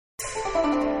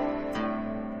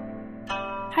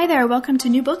Hi there, welcome to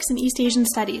New Books in East Asian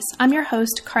Studies. I'm your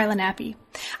host, Carla Nappi.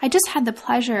 I just had the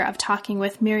pleasure of talking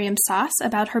with Miriam Sass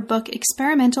about her book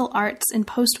Experimental Arts in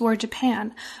Post-War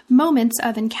Japan, Moments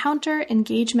of Encounter,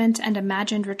 Engagement, and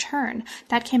Imagined Return.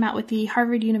 That came out with the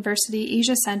Harvard University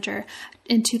Asia Center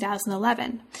in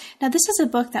 2011. Now, this is a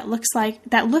book that looks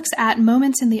at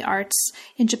moments in the arts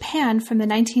in Japan from the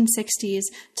 1960s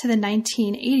to the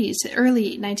 1980s, the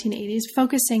early 1980s,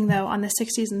 focusing, though, on the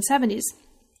 60s and 70s.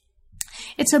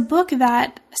 It's a book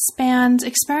that spans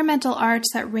experimental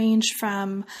arts that range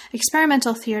from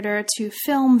experimental theater to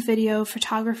film, video,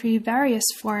 photography, various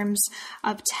forms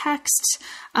of text,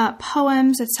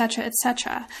 poems, etc.,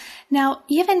 etc. Now,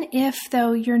 even if,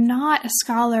 though, you're not a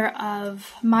scholar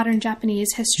of modern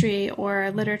Japanese history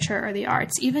or literature or the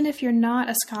arts, even if you're not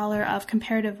a scholar of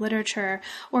comparative literature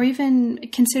or even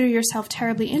consider yourself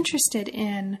terribly interested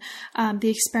in the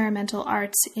experimental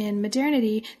arts in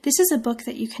modernity, this is a book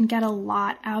that you can get a lot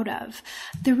out of.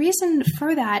 The reason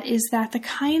for that is that the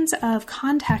kinds of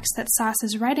context that Sass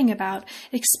is writing about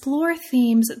explore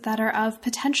themes that are of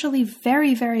potentially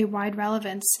very, very wide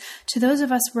relevance to those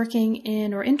of us working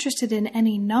in or interested in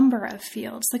any number of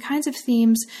fields. The kinds of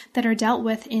themes that are dealt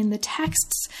with in the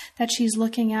texts that she's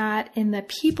looking at, in the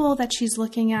people that she's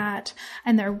looking at,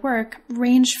 and their work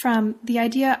range from the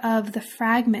idea of the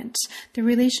fragment, the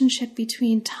relationship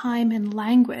between time and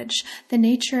language, the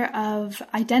nature of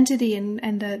identity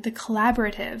and the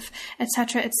collaborative,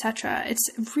 etc., etc. It's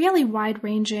really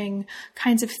wide-ranging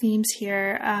kinds of themes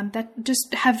here that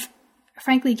just have,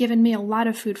 frankly, given me a lot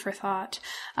of food for thought,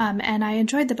 and I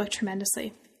enjoyed the book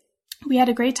tremendously. We had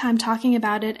a great time talking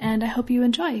about it, and I hope you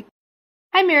enjoy.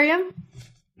 Hi, Miriam.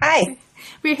 Hi.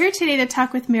 We're here today to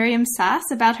talk with Miriam Sass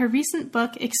about her recent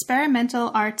book, Experimental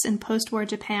Arts in Post-War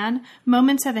Japan,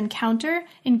 Moments of Encounter,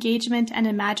 Engagement, and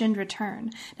Imagined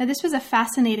Return. Now, this was a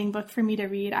fascinating book for me to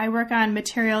read. I work on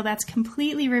material that's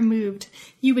completely removed,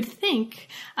 you would think,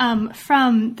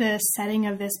 from the setting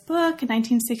of this book,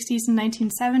 1960s and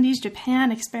 1970s,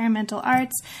 Japan, experimental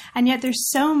arts, and yet there's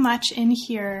so much in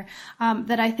here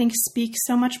that I think speaks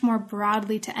so much more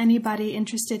broadly to anybody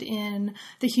interested in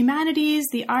the humanities,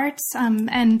 the arts,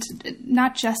 and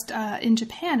not just in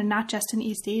Japan and not just in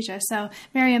East Asia. So,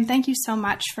 Miriam, thank you so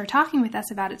much for talking with us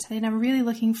about it today, and I'm really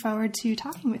looking forward to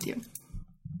talking with you.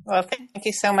 Well, thank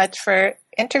you so much for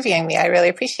interviewing me. I really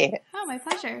appreciate it. Oh, my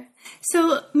pleasure.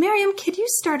 So, Miriam, could you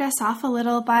start us off a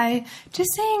little by just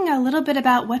saying a little bit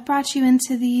about what brought you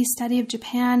into the study of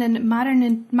Japan and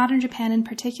modern Japan in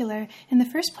particular in the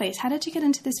first place? How did you get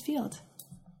into this field?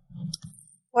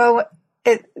 Well,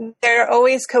 there are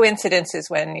always coincidences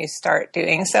when you start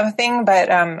doing something, but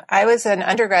I was an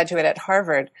undergraduate at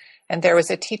Harvard, and there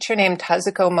was a teacher named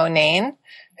Tazuko Monane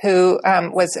who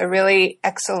was a really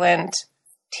excellent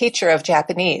teacher of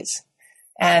Japanese.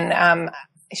 And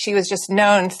she was just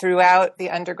known throughout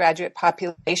the undergraduate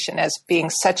population as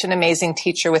being such an amazing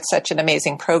teacher with such an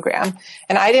amazing program.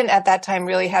 And I didn't at that time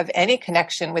really have any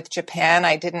connection with Japan.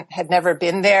 Had never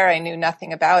been there. I knew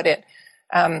nothing about it.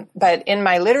 But in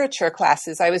my literature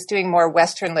classes, I was doing more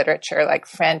Western literature, like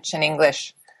French and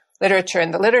English literature,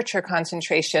 and the literature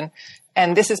concentration.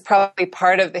 And this is probably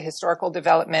part of the historical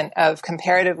development of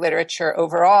comparative literature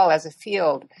overall as a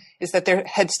field, is that there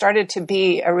had started to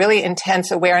be a really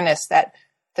intense awareness that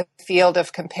the field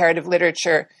of comparative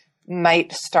literature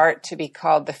might start to be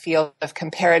called the field of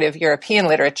comparative European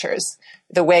literatures,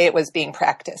 the way it was being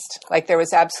practiced. Like there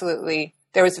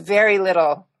was very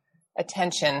little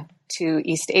attention to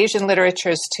East Asian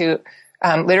literatures, to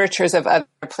literatures of other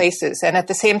places. And at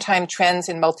the same time, trends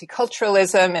in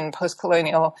multiculturalism and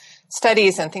post-colonial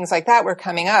studies and things like that were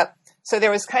coming up. So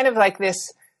there was kind of like this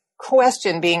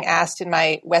question being asked in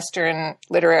my Western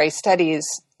literary studies,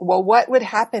 well, what would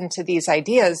happen to these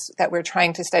ideas that we're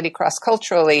trying to study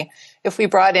cross-culturally if we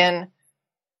brought in,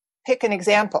 pick an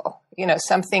example,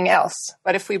 something else?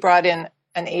 What if we brought in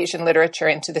an Asian literature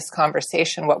into this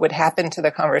conversation? What would happen to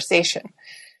the conversation?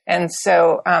 And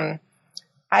so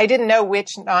I didn't know which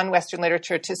non-Western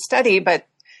literature to study, but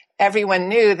everyone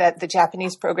knew that the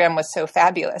Japanese program was so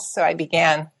fabulous. So I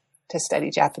began to study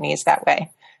Japanese that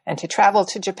way and to travel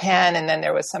to Japan. And then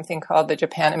there was something called the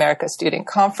Japan America Student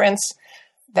Conference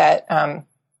that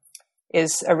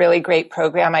is a really great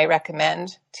program I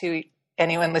recommend to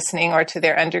anyone listening or to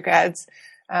their undergrads.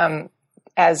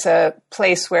 As a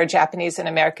place where Japanese and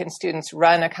American students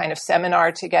run a kind of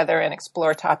seminar together and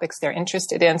explore topics they're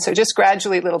interested in. So just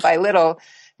gradually, little by little,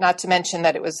 not to mention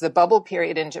that it was the bubble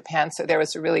period in Japan. So there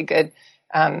was a really good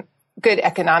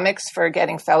economics for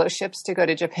getting fellowships to go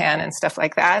to Japan and stuff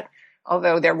like that.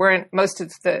 although there weren't, most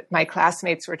of my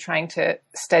classmates were trying to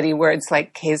study words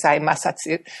like keizai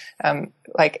masatsu,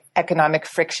 like economic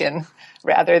friction,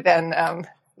 rather than,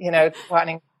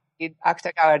 wanting to read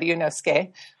Akutagawa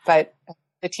Ryunosuke. But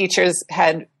the teachers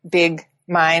had big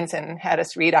minds and had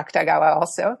us read Akutagawa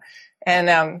also.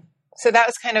 And so that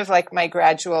was kind of like my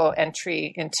gradual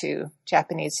entry into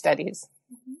Japanese studies.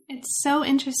 It's so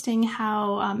interesting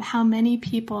how many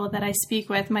people that I speak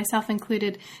with, myself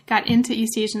included, got into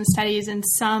East Asian studies in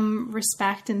some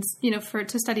respect, and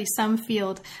to study some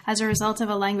field as a result of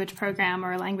a language program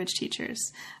or language teachers.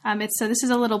 So this is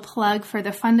a little plug for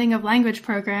the funding of language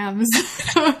programs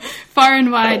far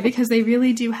and wide, because they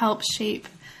really do help shape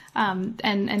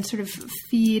and sort of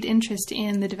feed interest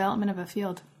in the development of a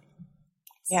field.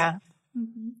 Yeah.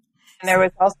 Mm-hmm. And there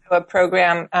was also a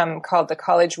program called the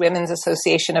College Women's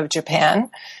Association of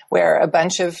Japan, where a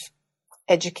bunch of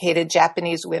educated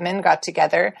Japanese women got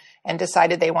together and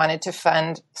decided they wanted to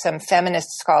fund some feminist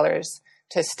scholars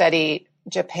to study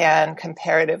Japan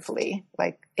comparatively,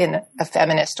 like in a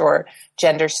feminist or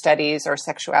gender studies or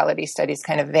sexuality studies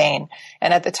kind of vein.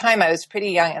 And at the time I was pretty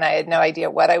young and I had no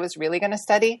idea what I was really going to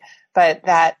study, but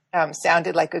that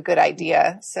sounded like a good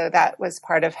idea. So that was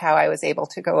part of how I was able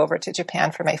to go over to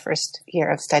Japan for my first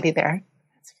year of study there.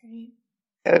 That's great.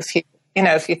 So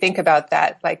if you think about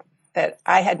that, like that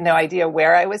I had no idea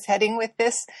where I was heading with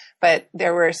this, but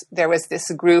there was this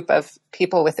group of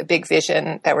people with a big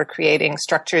vision that were creating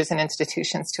structures and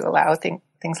institutions to allow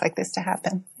things like this to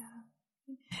happen.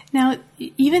 Now,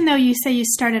 even though you say you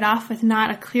started off with not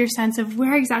a clear sense of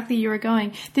where exactly you were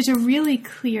going, there's a really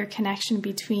clear connection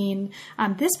between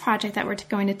this project that we're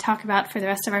going to talk about for the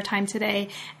rest of our time today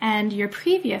and your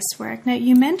previous work. Now,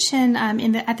 you mentioned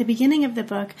at the beginning of the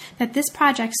book that this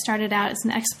project started out as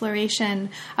an exploration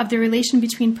of the relation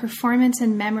between performance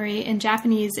and memory in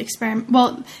Japanese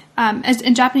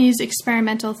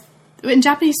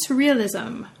Japanese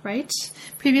surrealism, right?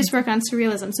 Previous work on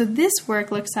surrealism. So this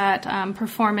work looks at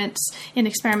performance in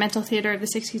experimental theater of the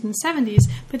 60s and 70s,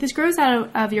 but this grows out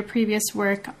of your previous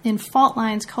work in Fault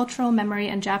Lines, Cultural Memory,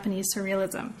 and Japanese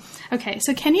Surrealism. Okay,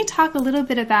 so can you talk a little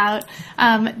bit about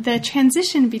the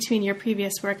transition between your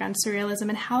previous work on surrealism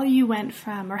and how you went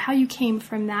from, or how you came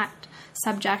from that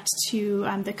subject to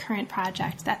the current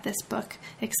project that this book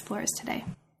explores today?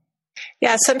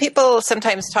 Yeah, some people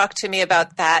sometimes talk to me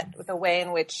about that, the way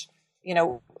in which,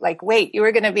 like, wait, you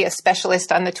were going to be a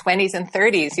specialist on the 20s and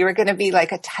 30s. You were going to be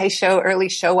like a Taisho, early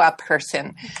Showa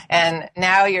person. And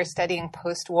now you're studying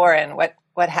post-war, and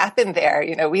what happened there?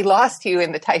 We lost you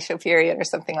in the Taisho period or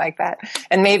something like that.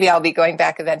 And maybe I'll be going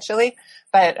back eventually.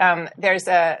 But there's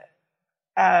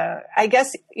I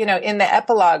guess, in the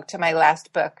epilogue to my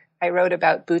last book, I wrote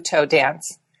about Buto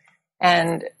dance.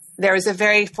 And there was a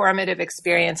very formative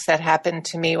experience that happened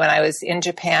to me when I was in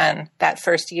Japan that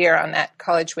first year on that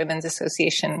College Women's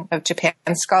Association of Japan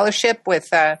scholarship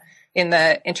in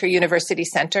the Inter-University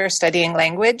Center studying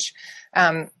language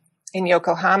in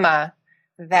Yokohama,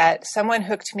 that someone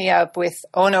hooked me up with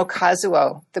Ono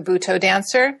Kazuo, the Buto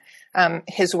dancer,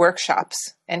 his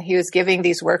workshops. And he was giving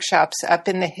these workshops up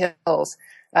in the hills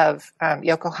of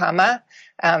Yokohama,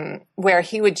 where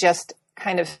he would just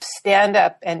kind of stand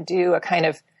up and do a kind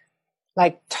of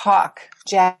like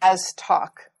jazz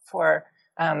talk for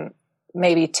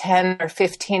maybe 10 or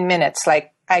 15 minutes.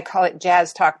 Like I call it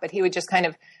jazz talk, but he would just kind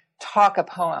of talk a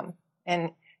poem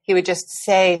and he would just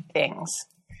say things.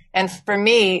 And for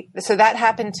me, so that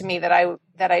happened to me that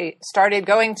I started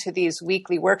going to these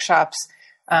weekly workshops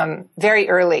very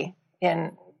early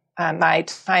in my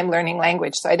time learning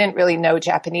language. So I didn't really know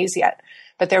Japanese yet,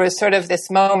 but there was sort of this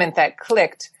moment that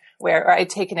clicked where I'd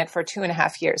taken it for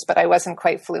 2.5 years, but I wasn't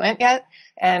quite fluent yet.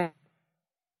 And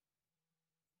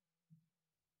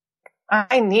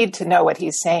I need to know what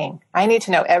he's saying. I need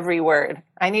to know every word.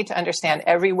 I need to understand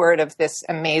every word of this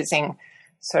amazing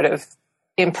sort of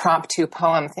impromptu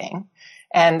poem thing.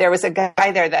 And there was a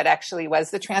guy there that actually was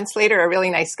the translator, a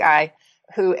really nice guy,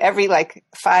 who every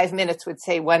 5 minutes would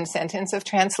say one sentence of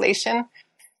translation.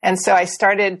 And so I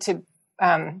started to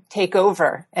take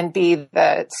over and be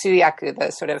the tsuyaku,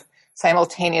 the sort of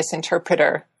simultaneous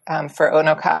interpreter for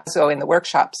Ono Kazuo in the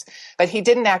workshops. But he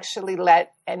didn't actually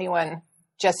let anyone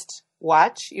just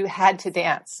watch. You had to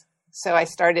dance. So I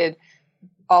started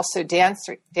also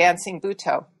dancing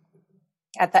Buto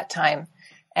at that time.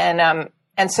 And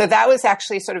so that was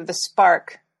actually sort of the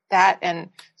spark, that and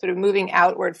sort of moving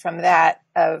outward from that,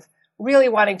 of really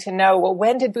wanting to know, well,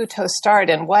 when did Buto start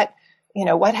and what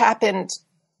happened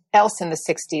else in the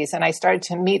 60s? And I started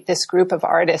to meet this group of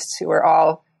artists who were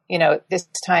all, this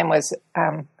time was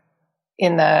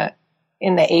in the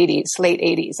 80s, late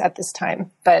 80s at this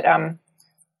time. But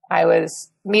I was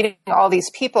meeting all these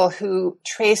people who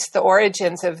traced the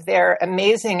origins of their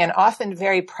amazing and often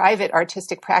very private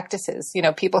artistic practices. You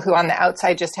know, people who on the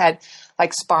outside just had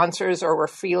like sponsors or were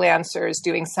freelancers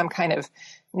doing some kind of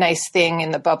nice thing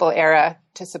in the bubble era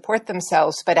to support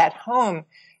themselves, but at home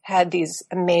had these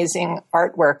amazing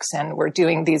artworks and were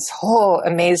doing these whole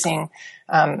amazing,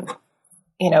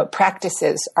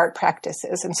 practices, art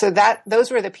practices. And so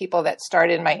those were the people that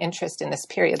started my interest in this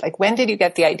period. Like, when did you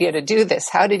get the idea to do this?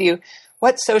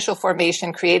 What social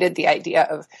formation created the idea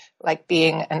of like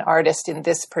being an artist in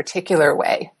this particular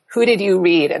way? Who did you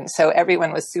read? And so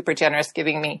everyone was super generous,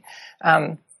 giving me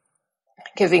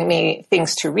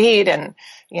things to read, and,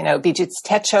 Bijit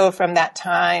Techo from that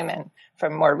time and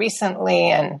from more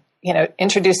recently, and,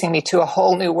 introducing me to a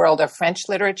whole new world of French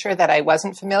literature that I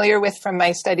wasn't familiar with from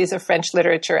my studies of French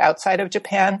literature outside of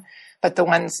Japan. But the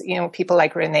ones, people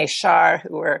like René Char,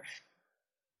 who were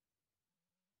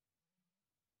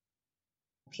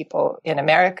people in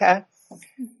America.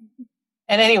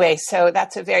 And anyway, so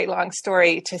that's a very long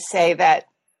story to say that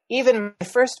even my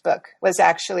first book was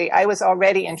actually, I was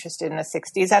already interested in the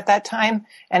 60s at that time.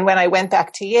 And when I went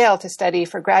back to Yale to study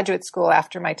for graduate school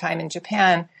after my time in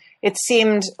Japan, it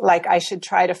seemed like I should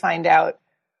try to find out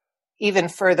even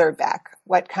further back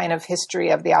what kind of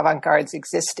history of the avant-gardes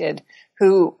existed,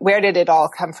 where did it all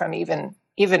come from even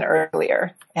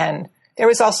earlier. And there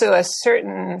was also a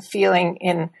certain feeling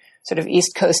in sort of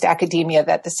East Coast academia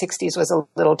that the 60s was a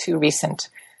little too recent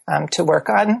to work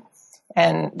on,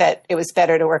 and that it was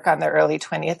better to work on the early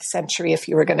 20th century if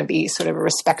you were going to be sort of a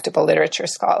respectable literature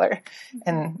scholar.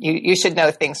 And you should know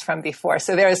things from before.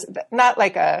 So there's not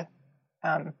like a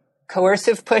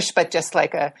coercive push, but just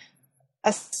like a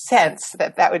sense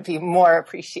that would be more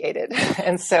appreciated.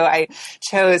 And so I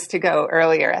chose to go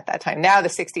earlier at that time. Now the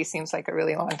 60s seems like a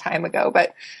really long time ago,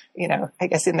 but, I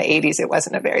guess in the 80s, it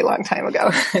wasn't a very long time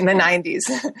ago, in the 90s.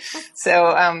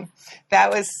 So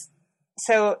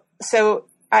so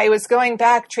I was going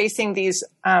back, tracing these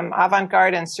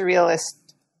avant-garde and surrealist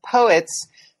poets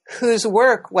whose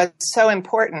work was so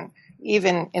important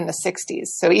even in the 60s.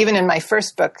 So even in my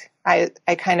first book, I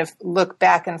kind of look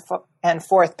back and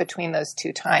forth between those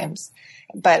two times.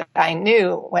 But I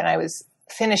knew when I was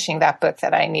finishing that book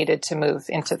that I needed to move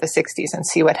into the 60s and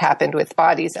see what happened with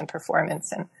bodies and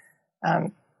performance.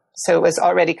 And so it was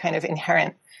already kind of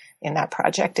inherent in that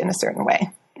project in a certain way.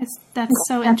 That's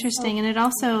so interesting. And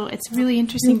it's really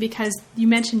interesting because you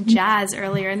mentioned jazz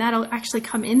earlier, and that'll actually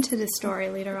come into the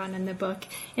story later on in the book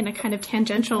in a kind of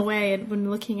tangential way when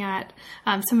looking at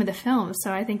some of the films.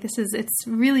 So I think it's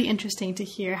really interesting to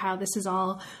hear how this is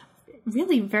all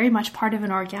really very much part of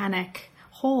an organic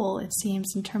whole, it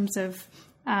seems, in terms of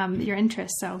your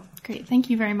interests. So great. Thank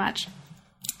you very much.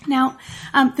 Now,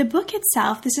 the book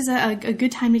itself, this is a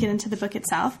good time to get into the book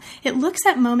itself. It looks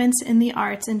at moments in the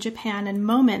arts in Japan, and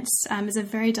moments is a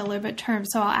very deliberate term.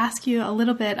 So I'll ask you a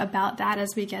little bit about that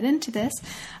as we get into this.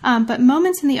 But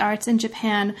moments in the arts in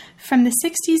Japan from the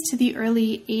 60s to the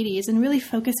early 80s, and really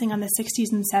focusing on the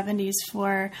 60s and 70s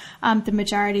for the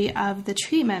majority of the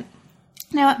treatment.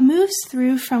 Now, it moves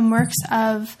through from works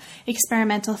of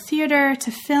experimental theater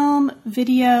to film,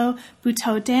 video,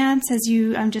 Butoh dance, as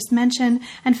you just mentioned,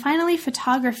 and finally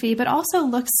photography, but also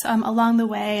looks along the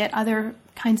way at other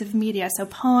kinds of media, so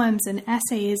poems and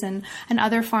essays and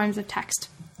other forms of text.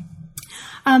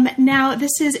 Now,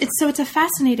 it's a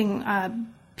fascinating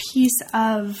piece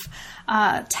of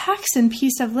text and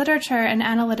piece of literature and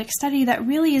analytic study that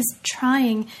really is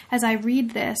trying, as I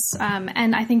read this,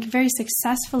 and I think very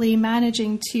successfully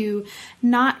managing to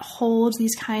not hold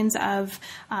these kinds of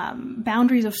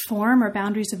boundaries of form or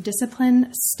boundaries of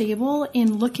discipline stable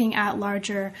in looking at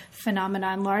larger phenomena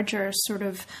and larger sort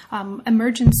of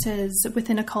emergences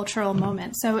within a cultural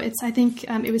moment. So I think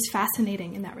it was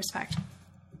fascinating in that respect.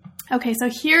 Okay, so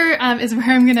here is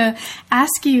where I'm going to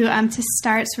ask you to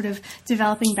start sort of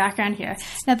developing background here.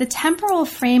 Now, the temporal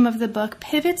frame of the book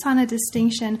pivots on a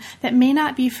distinction that may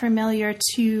not be familiar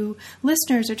to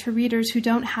listeners or to readers who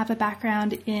don't have a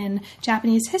background in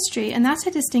Japanese history, and that's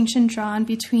a distinction drawn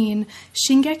between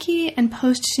Shingeki and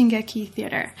post-Shingeki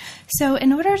theater. So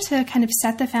in order to kind of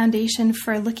set the foundation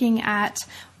for looking at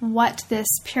what this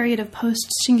period of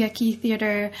post-Shingeki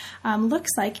theater looks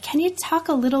like, can you talk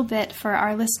a little bit for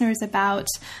our listeners about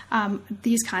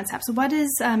these concepts? What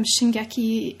is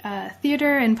Shingeki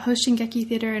theater and post-Shingeki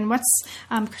theater, and what's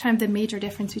kind of the major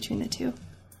difference between the two?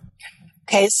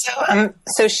 Okay,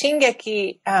 so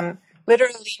Shingeki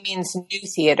literally means new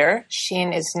theater.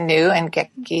 Shin is new and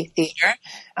Geki theater.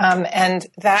 And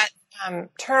that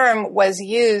term was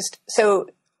used, so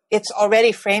it's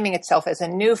already framing itself as a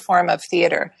new form of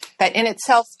theater that in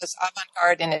itself was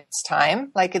avant-garde in its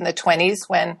time, like in the 20s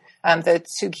when the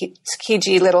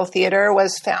Tsukiji Little Theater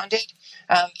was founded.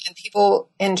 And people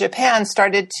in Japan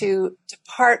started to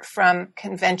depart from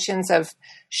conventions of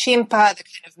shimpa, the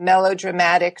kind of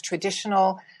melodramatic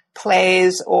traditional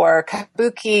plays, or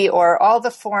kabuki, or all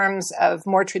the forms of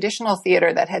more traditional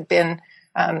theater that had been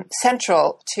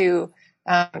central to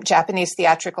Japanese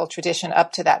theatrical tradition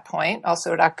up to that point,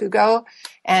 also rakugo,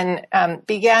 and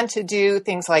began to do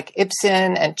things like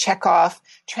Ibsen and Chekhov,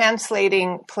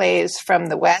 translating plays from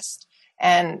the West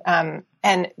and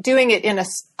doing it in a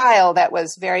style that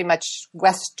was very much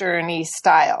Western-y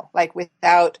style, like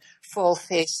without full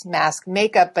face mask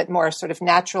makeup, but more sort of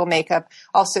natural makeup,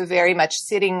 also very much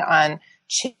sitting on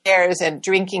chairs and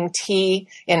drinking tea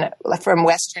from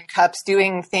Western cups,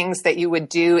 doing things that you would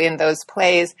do in those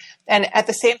plays. And at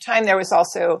the same time, there was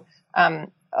also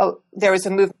there was a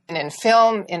movement in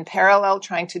film in parallel,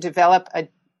 trying to develop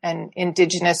an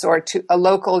indigenous or a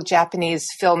local Japanese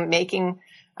filmmaking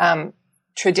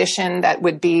tradition that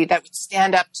would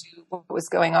stand up to what was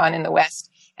going on in the West,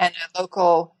 and a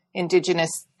local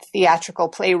indigenous theatrical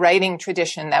playwriting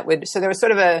tradition so there was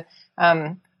sort of a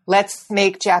let's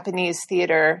make Japanese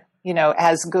theater,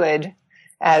 as good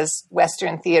as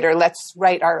Western theater. Let's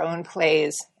write our own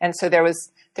plays. And so there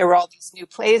were all these new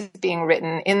plays being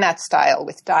written in that style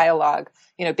with dialogue,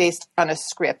 based on a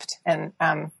script. And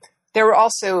there were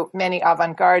also many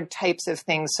avant-garde types of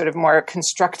things, sort of more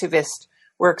constructivist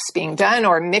works being done,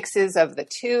 or mixes of the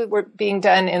two were being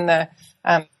done in the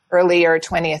earlier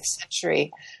 20th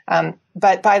century.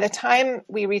 But by the time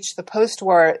we reach the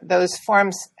post-war, those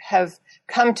forms have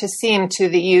come to seem to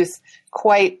the youth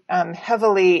quite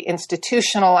heavily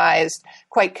institutionalized,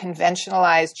 quite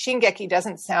conventionalized. Shingeki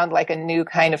doesn't sound like a new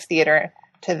kind of theater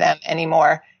to them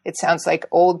anymore. It sounds like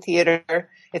old theater.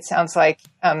 It sounds like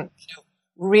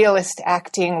realist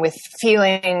acting with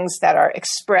feelings that are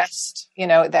expressed,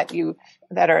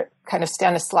 that are kind of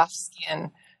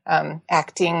Stanislavskian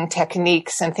acting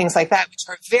techniques and things like that, which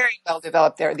are very well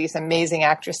developed. There are these amazing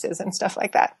actresses and stuff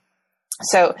like that.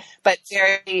 So, but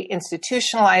very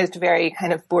institutionalized, very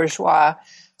kind of bourgeois.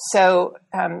 So,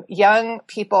 young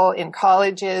people in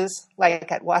colleges,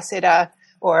 like at Waseda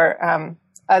or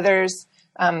others,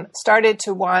 started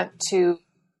to want to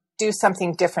do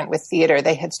something different with theater.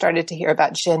 They had started to hear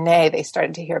about Genet. They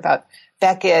started to hear about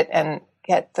Beckett and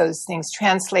get those things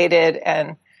translated.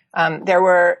 And there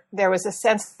was a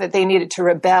sense that they needed to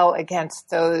rebel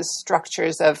against those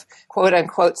structures of quote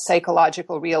unquote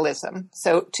psychological realism.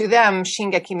 So to them,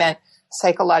 Shingeki meant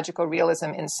psychological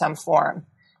realism in some form.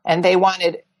 And they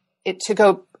wanted it to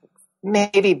go,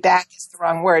 maybe back is the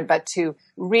wrong word, but to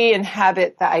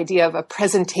re-inhabit the idea of a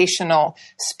presentational,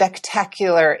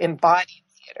 spectacular, embodied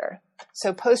theater.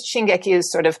 So post-Shingeki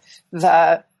is sort of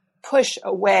the push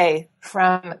away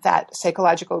from that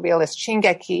psychological realist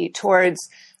Shingeki towards,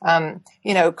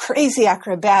 crazy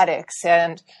acrobatics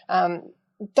and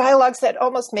dialogues that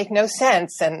almost make no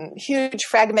sense and huge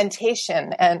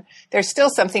fragmentation. And there's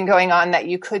still something going on that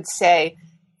you could say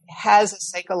has a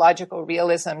psychological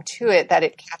realism to it, that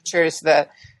it captures the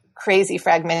crazy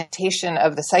fragmentation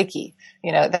of the psyche.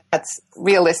 That's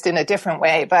realist in a different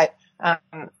way, but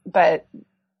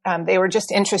they were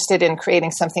just interested in creating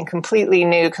something completely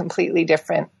new, completely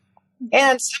different,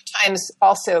 and sometimes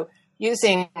also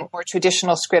using more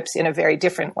traditional scripts in a very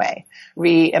different way,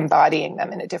 re-embodying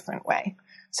them in a different way.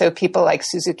 So people like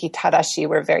Suzuki Tadashi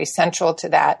were very central to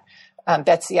that.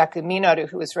 Betsuyaku Minoru,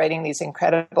 who was writing these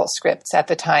incredible scripts at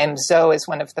the time. Zo is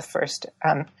one of the first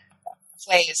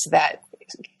plays that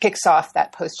kicks off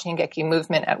that post-Shingeki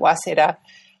movement at Waseda.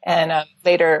 And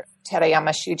later,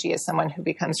 Terayama Shuji is someone who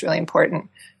becomes really important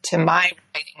to my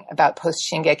writing about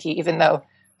post-Shingeki, even though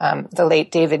the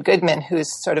late David Goodman, who's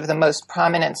sort of the most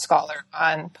prominent scholar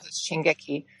on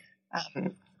post-Shingeki,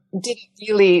 didn't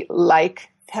really like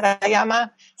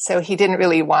Terayama. So he didn't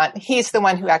really he's the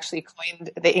one who actually coined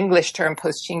the English term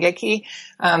post-Shingeki.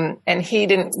 And he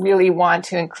didn't really want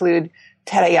to include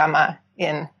Terayama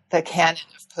in the canon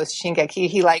of post-Shingeki.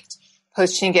 He liked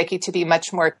post-Shingeki to be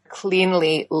much more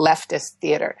cleanly leftist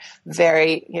theater,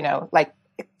 very, like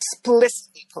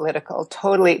explicitly political,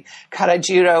 totally.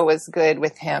 Karajuro was good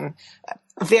with him.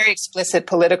 Very explicit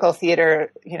political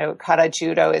theater.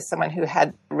 Karajuro is someone who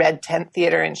had Red Tent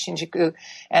Theater in Shinjuku.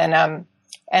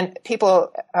 And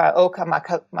people, Oka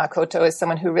Makoto is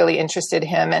someone who really interested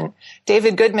him. And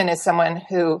David Goodman is someone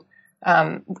who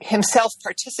himself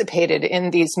participated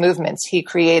in these movements. He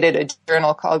created a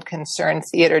journal called Concern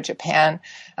Theater Japan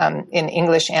in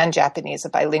English and Japanese, a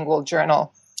bilingual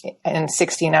journal in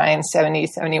 69, 70,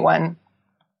 71.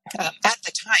 At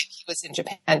the time, he was in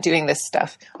Japan doing this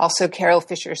stuff. Also, Carol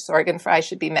Fisher Sorgenfrey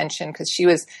should be mentioned because she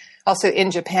was also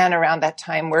in Japan around that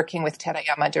time working with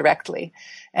Terayama directly.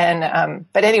 And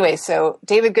but anyway, so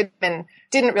David Goodman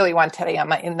didn't really want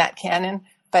Terayama in that canon.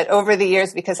 But over the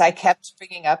years, because I kept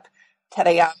bringing up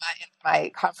Terayama in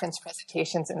my conference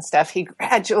presentations and stuff, he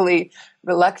gradually,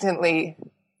 reluctantly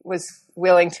was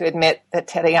willing to admit that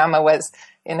Terayama was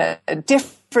in a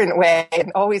different way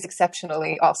and always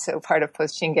exceptionally also part of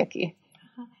Post-Shingeki.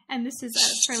 And this is,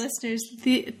 for listeners,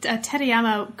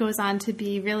 Terayama goes on to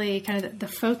be really kind of the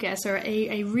focus, or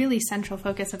a really central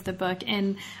focus of the book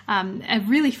in a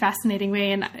really fascinating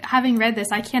way. And having read this,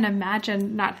 I can't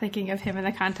imagine not thinking of him in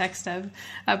the context of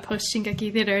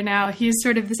Post-Shingeki theater. Now, he's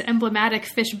sort of this emblematic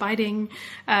fish-biting,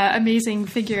 amazing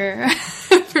figure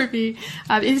for me.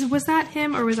 Was that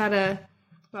him, or was that a...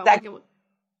 Well,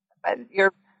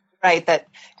 you're right, that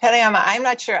Terayama, I'm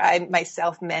not sure I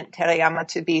myself meant Terayama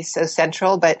to be so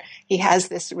central, but he has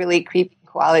this really creepy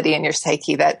quality in your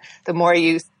psyche that the more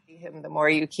you see him, the more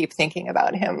you keep thinking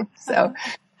about him. So,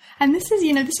 and this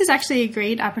is actually a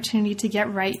great opportunity to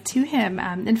get right to him.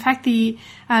 In fact, you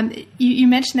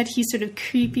mentioned that he's sort of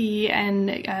creepy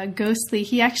and ghostly.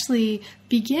 He actually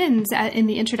begins in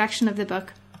the introduction of the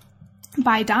book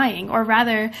by dying, or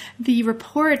rather the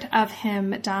report of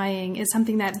him dying is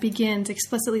something that begins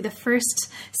explicitly the first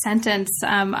sentence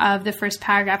of the first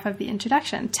paragraph of the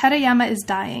introduction. Terayama is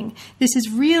dying. This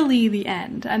is really the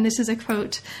end. And this is a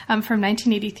quote from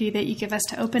 1983 that you give us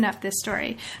to open up this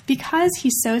story. Because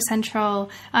he's so central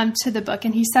to the book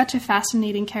and he's such a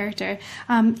fascinating character,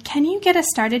 can you get us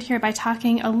started here by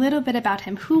talking a little bit about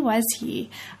him? Who was he?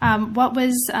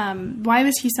 Why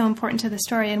was he so important to the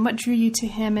story, and what drew you to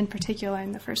him in particular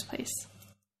in the first place?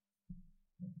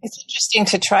 It's interesting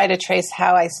to try to trace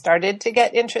how I started to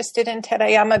get interested in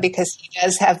Terayama, because he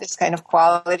does have this kind of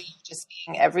quality of just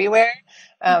being everywhere.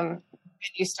 And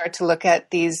you start to look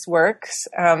at these works.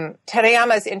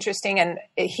 Terayama is interesting, and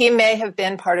he may have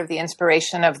been part of the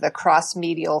inspiration of the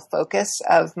cross-medial focus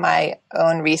of my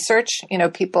own research. You know,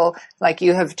 people like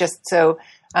you have just so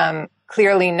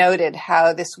clearly noted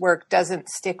how this work doesn't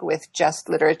stick with just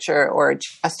literature or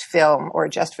just film or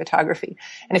just photography.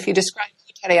 And if you describe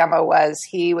who Terayama was,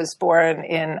 he was born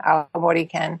in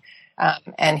Aomori-ken,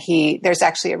 and there's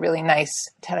actually a really nice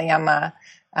Terayama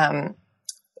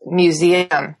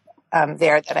museum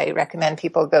there that I recommend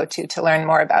people go to learn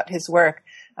more about his work.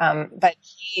 But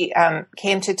he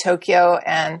came to Tokyo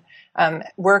and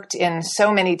worked in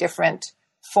so many different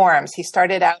forms. He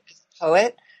started out as a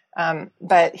poet,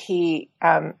 but he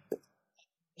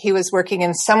was working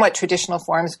in somewhat traditional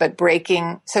forms, but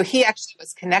breaking. So he actually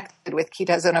was connected with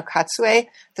Kitazo no Katsue,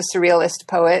 the surrealist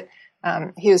poet.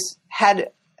 He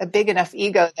had a big enough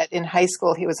ego that in high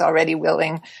school he was already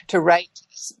willing to write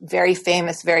this very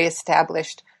famous, very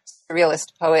established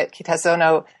surrealist poet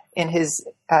Kitazono in his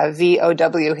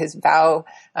VOW, his VOW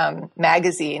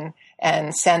magazine,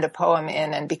 and send a poem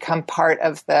in and become part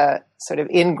of the sort of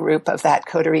in-group of that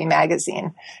coterie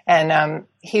magazine. And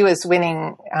he was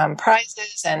winning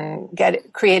prizes and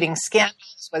creating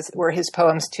scandals. Were his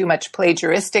poems too much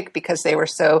plagiaristic because they were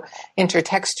so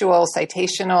intertextual,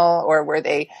 citational, or were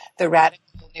they the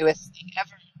radical newest thing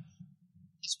ever?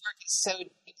 His work is so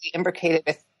deeply imbricated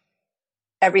with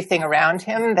everything around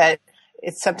him that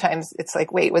it's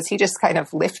like, wait, was he just kind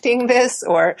of lifting this?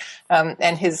 Or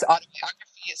and his autobiography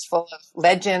is full of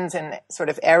legends and sort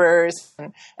of errors,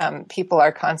 and people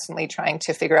are constantly trying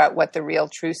to figure out what the real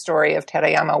true story of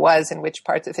Terayama was and which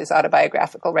parts of his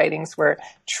autobiographical writings were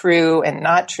true and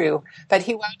not true. But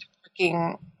he wound up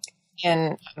working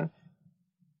in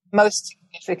most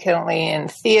significantly in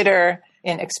theater,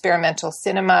 in experimental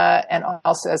cinema, and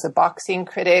also as a boxing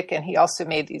critic. And he also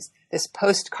made this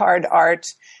postcard art,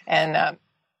 and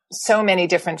so many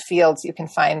different fields you can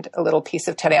find a little piece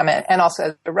of Terayama, and also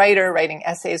as a writer, writing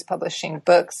essays, publishing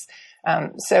books.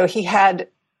 So he had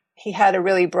a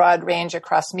really broad range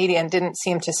across media and didn't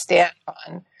seem to stand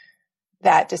on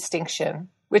that distinction,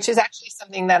 which is actually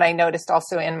something that I noticed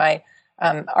also in my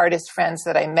artist friends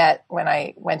that I met when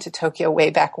I went to Tokyo way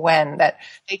back when, that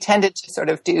they tended to sort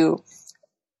of do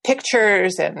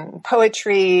pictures and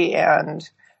poetry and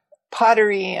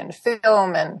pottery and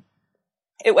film, and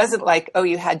it wasn't like, oh,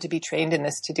 you had to be trained in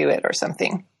this to do it or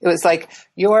something. It was like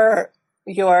your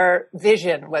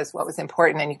vision was what was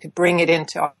important, and you could bring it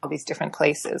into all these different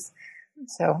places.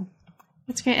 So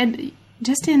that's great. And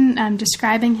just in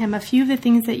describing him, a few of the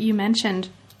things that you mentioned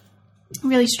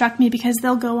really struck me because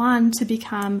they'll go on to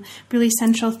become really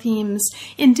central themes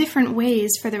in different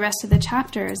ways for the rest of the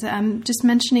chapters. Just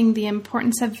mentioning the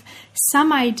importance of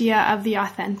some idea of the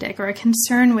authentic, or a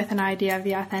concern with an idea of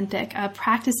the authentic, a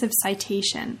practice of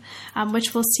citation,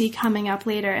 which we'll see coming up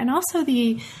later, and also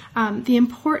the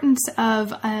importance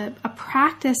of a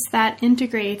practice that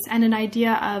integrates and an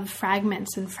idea of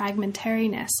fragments and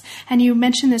fragmentariness. And you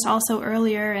mentioned this also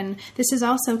earlier, and this is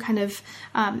also kind of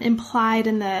implied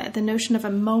in the notion of a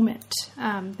moment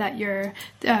that you're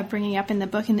bringing up in the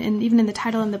book, and even in the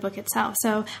title in the book itself.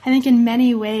 So I think in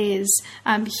many ways,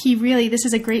 this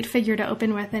is a great figure to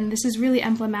open with, and this is really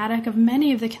emblematic of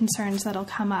many of the concerns that'll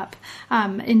come up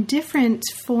in different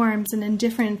forms and in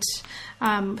different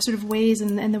sort of ways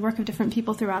in the work of different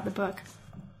people throughout the book.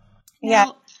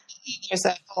 Yeah, there's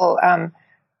a whole,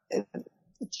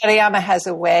 Terayama has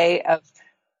a way of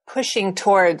pushing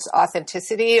towards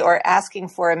authenticity or asking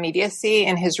for immediacy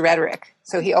in his rhetoric.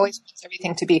 So he always wants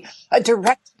everything to be a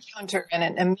direct encounter and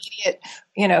an immediate,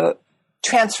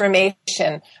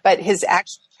 transformation. But his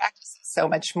actual practice is so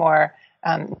much more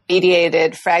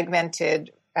mediated,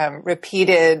 fragmented,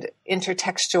 repeated,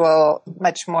 intertextual,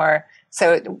 much more.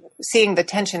 So seeing the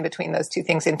tension between those two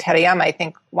things in Terayama, I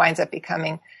think, winds up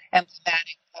becoming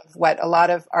emblematic of what a lot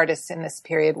of artists in this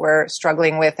period were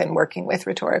struggling with and working with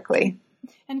rhetorically.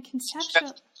 And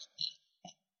conceptual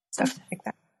stuff like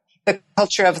that. The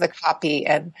culture of the copy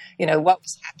and, what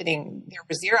was happening. There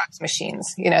were Xerox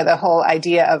machines. The whole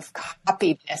idea of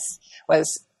copiedness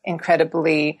was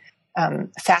incredibly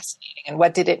fascinating. And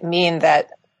what did it mean that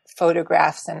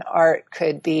photographs and art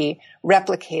could be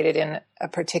replicated in a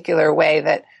particular way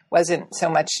that wasn't so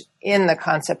much in the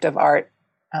concept of art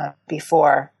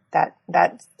before?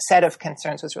 That set of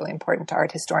concerns was really important to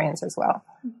art historians as well.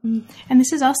 Mm-hmm. And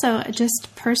this is also just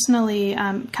personally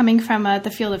coming from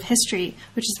the field of history,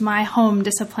 which is my home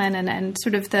discipline, and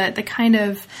sort of the kind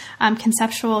of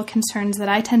conceptual concerns that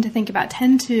I tend to think about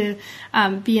tend to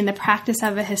be in the practice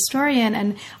of a historian.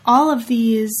 And all of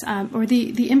these, or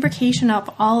the imbrication of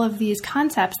all of these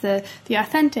concepts, the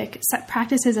authentic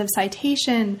practices of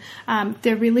citation,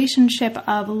 the relationship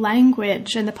of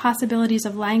language and the possibilities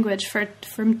of language for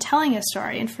telling a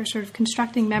story and for sort of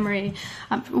constructing memory,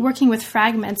 working with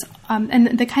fragments,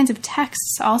 and the kinds of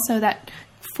texts also that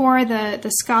for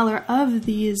the scholar of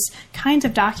these kinds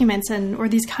of documents or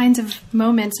these kinds of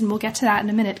moments, and we'll get to that in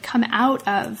a minute, come out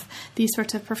of these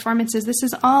sorts of performances. This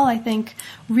is all, I think,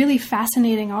 really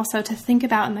fascinating also to think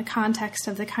about in the context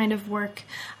of the kind of work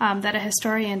that a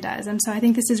historian does. And so I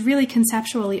think this is really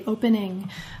conceptually opening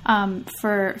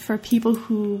for people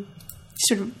who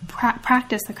sort of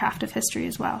practice the craft of history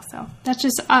as well. So that's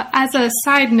just, as a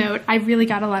side note, I really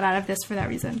got a lot out of this for that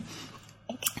reason.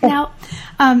 Now,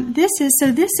 this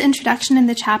introduction in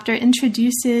the chapter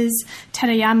introduces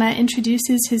Terayama,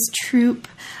 introduces his troupe,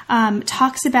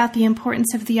 talks about the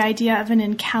importance of the idea of an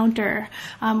encounter,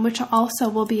 which also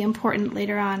will be important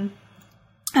later on.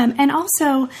 And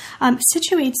also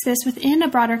situates this within a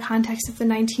broader context of the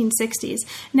 1960s.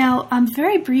 Now,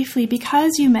 very briefly,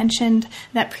 because you mentioned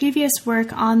that previous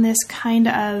work on this kind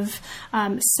of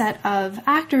set of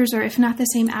actors, or if not the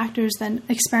same actors, then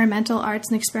experimental arts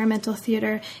and experimental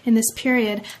theater in this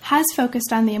period has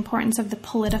focused on the importance of the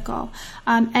political.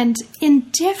 And in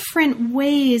different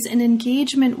ways, an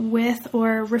engagement with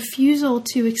or refusal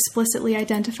to explicitly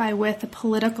identify with a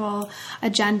political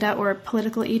agenda or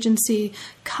political agency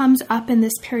comes up in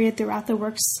this period throughout the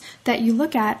works that you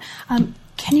look at.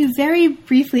 Can you very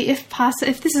briefly, if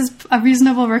possible, if this is a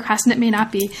reasonable request, and it may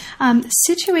not be,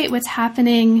 situate what's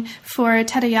happening for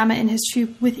Terayama and his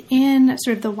troupe within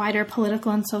sort of the wider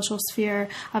political and social sphere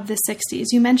of the 60s?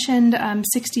 You mentioned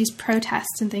 60s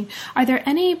protests and things. Are there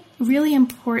any really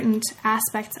important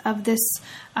aspects of this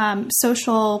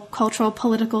social, cultural,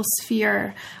 political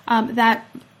sphere that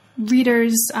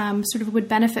readers sort of would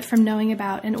benefit from knowing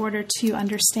about in order to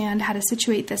understand how to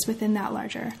situate this within that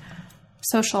larger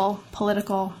social,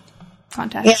 political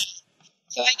context? Yeah.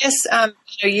 So I guess,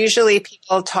 usually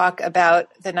people talk about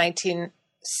the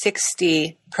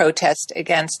 1960 protest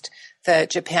against the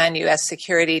Japan-U.S.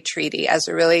 Security Treaty as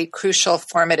a really crucial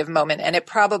formative moment, and it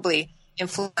probably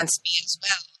influenced me as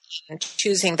well in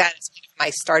choosing that as kind of my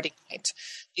starting point.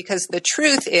 Because the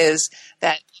truth is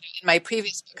that in my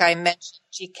previous book, I mentioned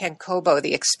Jiken Kobo,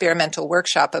 the experimental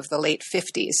workshop of the late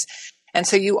 50s. And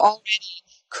so you already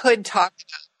could talk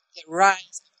about the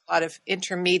rise of a lot of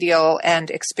intermedial and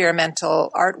experimental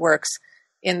artworks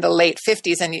in the late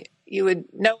 50s. And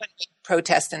no one would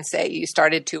protest and say you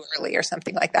started too early or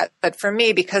something like that. But for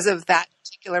me, because of that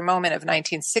particular moment of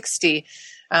 1960,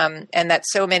 and that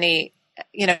so many,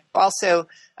 also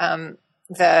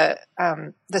the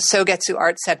Sogetsu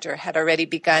Art Center had already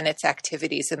begun its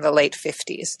activities in the late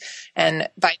 50s. And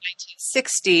by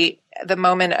 1960, the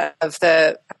moment of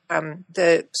the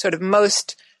sort of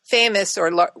most famous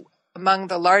or among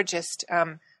the largest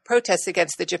protests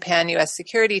against the Japan-U.S.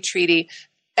 Security Treaty,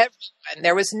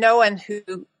 there was no one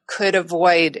who could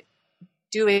avoid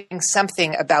doing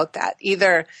something about that,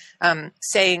 either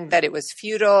saying that it was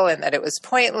futile and that it was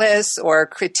pointless, or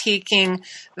critiquing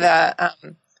the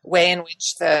way in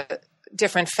which the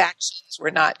different factions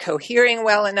were not cohering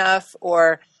well enough,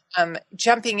 or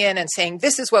jumping in and saying,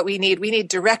 this is what we need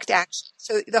direct action.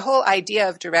 So the whole idea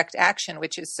of direct action,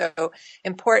 which is so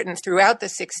important throughout the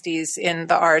 60s in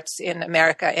the arts in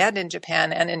America and in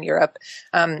Japan and in Europe,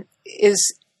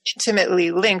 is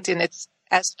intimately linked in its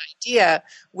as an idea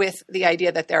with the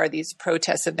idea that there are these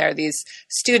protests and there are these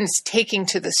students taking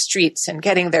to the streets and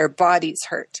getting their bodies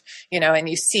hurt, and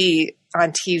you see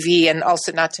on TV, and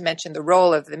also not to mention the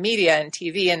role of the media and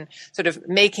TV and sort of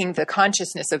making the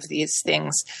consciousness of these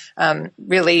things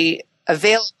really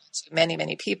available to many,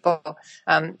 many people.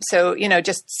 So,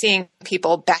 just seeing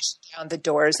people bashing down the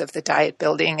doors of the Diet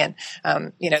building and,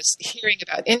 hearing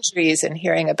about injuries and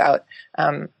hearing about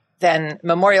then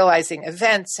memorializing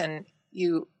events. And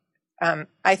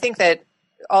I think that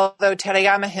although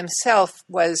Terayama himself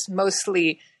was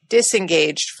mostly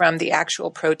disengaged from the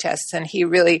actual protests, and he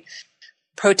really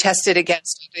protested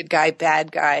against a good guy,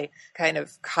 bad guy, kind of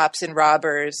cops and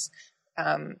robbers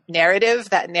narrative,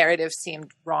 that narrative seemed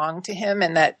wrong to him,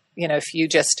 and that, if you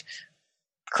just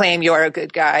claim you're a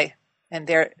good guy and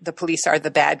the police are the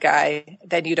bad guy,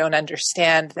 then you don't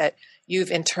understand that you've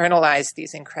internalized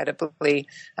these incredibly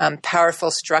powerful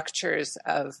structures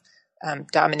of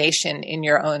domination in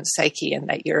your own psyche, and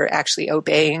that you're actually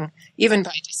obeying, even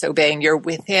by disobeying, you're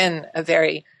within a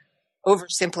very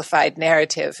oversimplified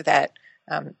narrative that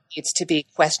needs to be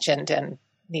questioned and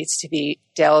needs to be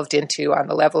delved into on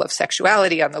the level of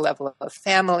sexuality, on the level of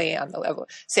family, on the level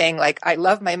saying, like, I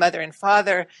love my mother and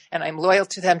father and I'm loyal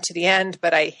to them to the end,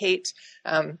 but I hate,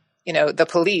 the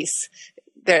police.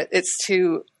 That's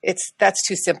too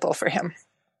simple for him.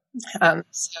 And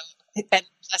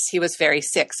plus he was very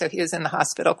sick, so he was in the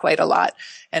hospital quite a lot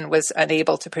and was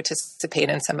unable to participate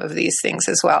in some of these things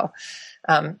as well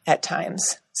at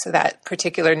times. So that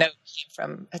particular note came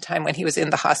from a time when he was in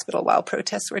the hospital while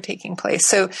protests were taking place.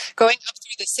 So going up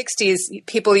through the 60s,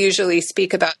 people usually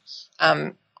speak about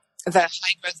the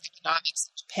high growth economics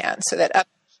of Japan. So that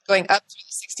going up through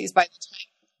the 60s, by the time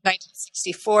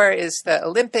 1964 is the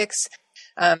Olympics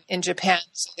in Japan.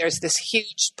 So there's this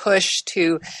huge push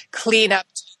to clean up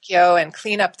Tokyo and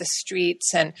clean up the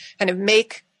streets and kind of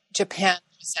make Japan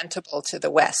presentable to the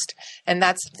West. And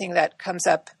that's something that comes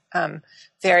up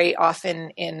very often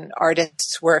in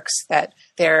artists' works, that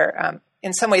they're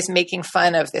in some ways making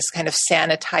fun of this kind of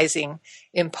sanitizing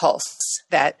impulse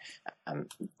that,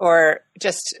 or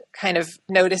just kind of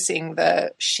noticing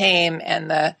the shame and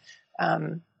the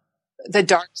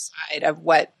dark side of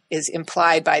what is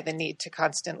implied by the need to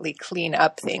constantly clean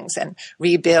up things and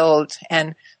rebuild.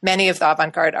 And many of the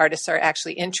avant-garde artists are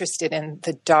actually interested in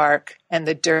the dark and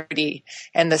the dirty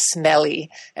and the smelly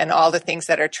and all the things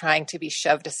that are trying to be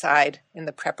shoved aside in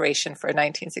the preparation for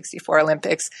 1964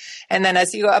 Olympics. And then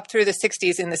as you go up through the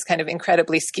 60s in this kind of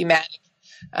incredibly schematic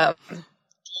that I'm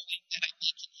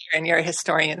making here, and you're a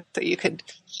historian, so you could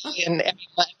in every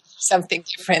month something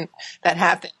different that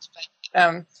happened.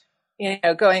 But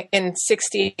going in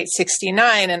 68,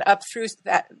 69 and up through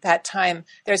that time,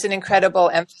 there's an incredible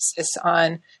emphasis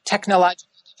on technological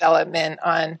development,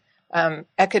 on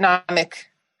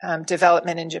economic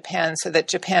development in Japan, so that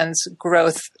Japan's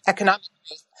economic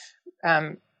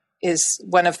growth, is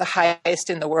one of the highest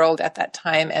in the world at that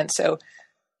time. And so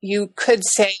you could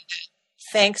say that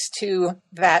thanks to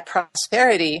that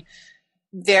prosperity,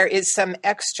 there is some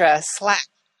extra slack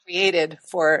created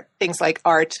for things like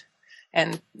art,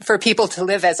 and for people to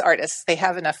live as artists. They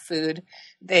have enough food.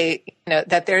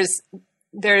 That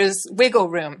there's wiggle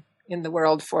room in the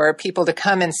world for people to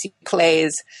come and see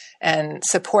plays and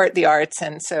support the arts.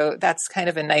 And so that's kind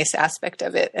of a nice aspect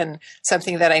of it, and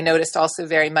something that I noticed also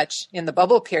very much in the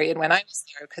bubble period when I was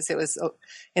there, because it was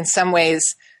in some ways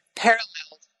paralleled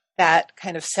that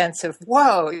kind of sense of,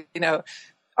 whoa,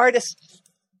 artists,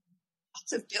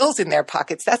 lots of bills in their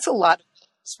pockets. That's a lot of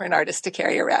bills for an artist to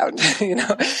carry around,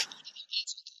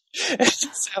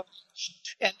 So,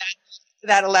 and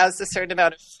that allows a certain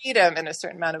amount of freedom and a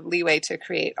certain amount of leeway to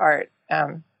create art.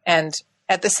 And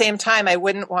at the same time, I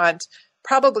wouldn't want,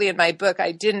 probably in my book,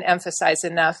 I didn't emphasize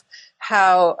enough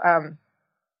how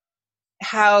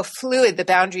fluid the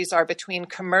boundaries are between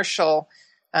commercial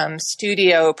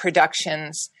studio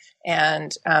productions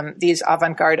and these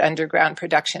avant-garde underground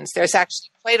productions. There's actually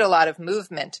quite a lot of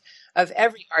movement of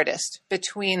every artist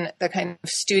between the kind of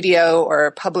studio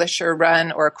or publisher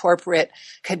run or corporate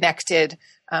connected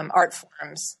art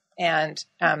forms, and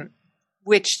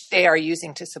which they are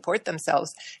using to support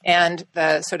themselves, and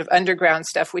the sort of underground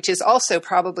stuff, which is also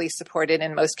probably supported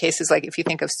in most cases, like if you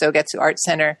think of Sogetsu Art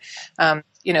Center,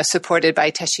 supported by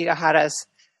Teshigahara's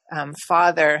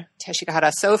father,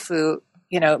 Teshigahara Sofu,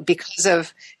 because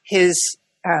of his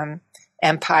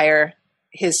empire,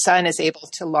 his son is able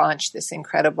to launch this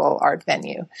incredible art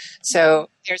venue. So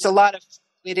there's a lot of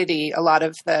fluidity. A lot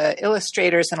of the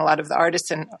illustrators and a lot of the artists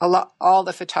and all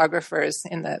the photographers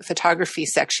in the photography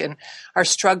section are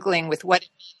struggling with what it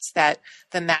means that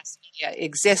the mass media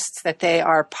exists, that they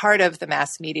are part of the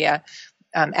mass media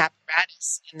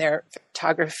apparatus in their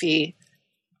photography,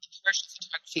 commercial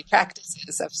photography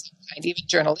practices of some kind, even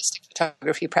journalistic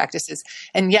photography practices,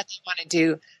 and yet they want to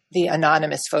do the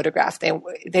anonymous photograph.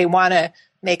 They want to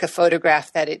make a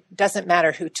photograph that it doesn't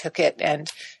matter who took it and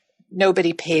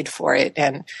nobody paid for it,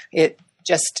 and it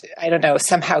just,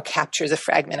 somehow captures a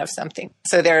fragment of something.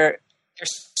 So they're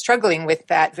struggling with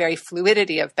that very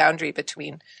fluidity of boundary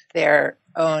between their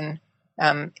own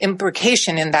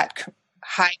imbrication in that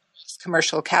high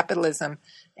commercial capitalism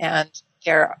and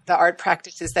the art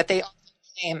practices that they often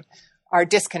claim are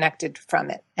disconnected from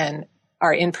it and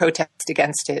are in protest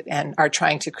against it and are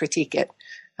trying to critique it.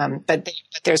 But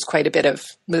there's quite a bit of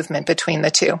movement between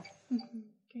the two. Mm-hmm.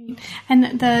 Great.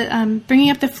 And the bringing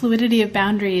up the fluidity of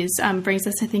boundaries brings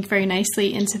us, I think, very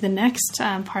nicely into the next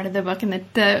part of the book, and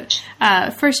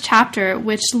the first chapter,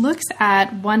 which looks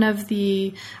at one of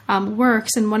the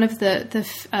works and one of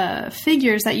the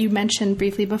figures that you mentioned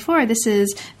briefly before. This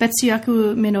is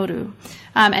Betsuyaku Minoru.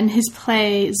 And his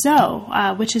play Zo,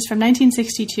 which is from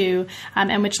 1962,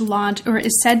 and which launched, or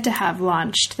is said to have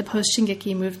launched, the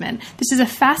post-Shingeki movement. This is a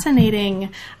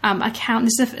fascinating account.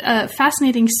 This is a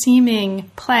fascinating seeming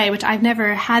play, which I've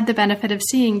never had the benefit of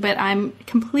seeing, but I'm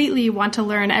completely want to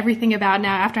learn everything about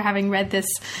now after having read this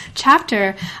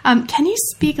chapter. Can you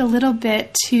speak a little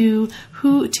bit to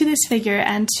this figure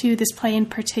and to this play in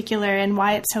particular, and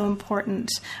why it's so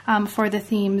important for the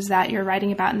themes that you're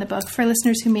writing about in the book, for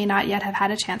listeners who may not yet have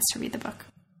had a chance to read the book?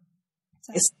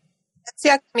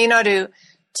 Betsuyaku Minoru,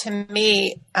 to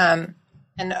me, and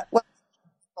what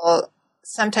people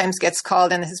sometimes gets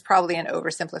called, and this is probably an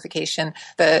oversimplification,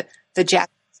 the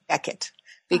Japanese Beckett,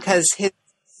 because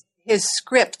his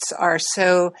scripts are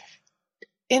so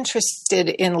interested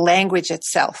in language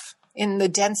itself, in the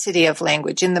density of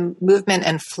language, in the movement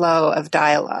and flow of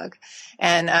dialogue.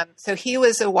 And so he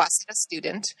was a Waseda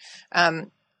student right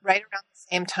around the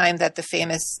same time that the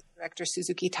famous director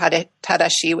Suzuki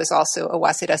Tadashi was also a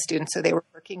Waseda student, so they were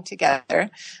working together,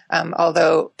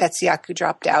 although Betsuyaku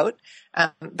dropped out.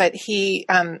 But he,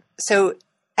 so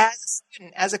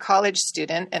as a college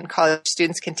student, and college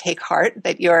students can take heart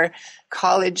that your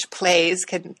college plays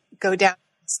can go down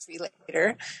history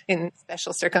later, in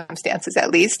special circumstances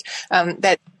at least,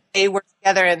 that they were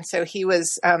together. And so he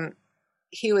was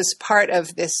part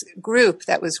of this group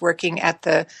that was working at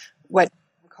what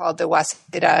called the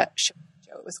Waseda Show.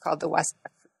 It was called the Waseda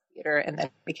Theater, and then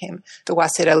became the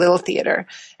Waseda Little Theater.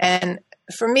 And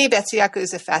for me, Betsuyaku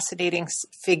is a fascinating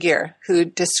figure who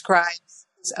describes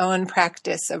his own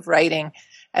practice of writing.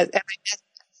 I met at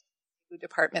a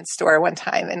department store one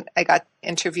time, and I got to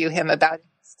interview him about it.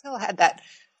 He still had that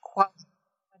quality,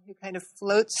 who kind of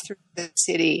floats through the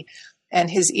city, and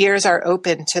his ears are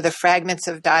open to the fragments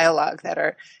of dialogue that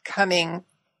are coming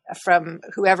from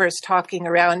whoever's talking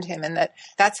around him. And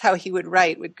that's how he would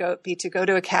write, would be to go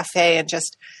to a cafe and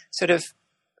just sort of,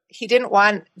 he didn't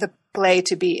want the play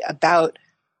to be about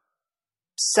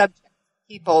subject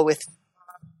people with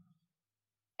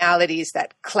personalities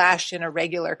that clash in a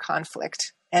regular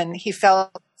conflict. And he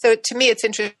felt, so to me, it's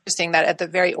interesting that at the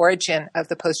very origin of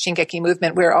the post-Shingeki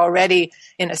movement, we're already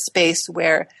in a space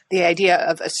where the idea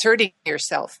of asserting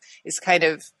yourself is kind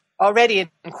of already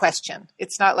in question.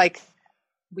 It's not like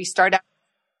we start out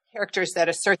with characters that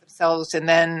assert themselves and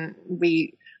then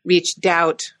we reach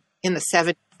doubt in the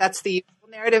 70s. That's the usual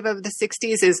narrative of the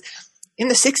 60s, is in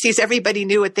the 60s, everybody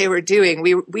knew what they were doing.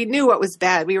 We knew what was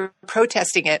bad. We were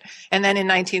protesting it. And then in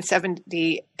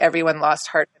 1970, everyone lost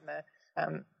heart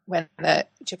when the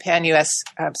Japan-U.S.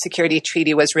 security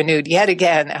treaty was renewed yet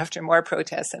again after more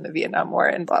protests and the Vietnam War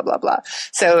and blah, blah, blah.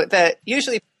 So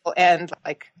usually people end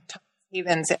like Thomas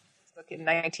Stevens book in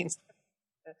 1970,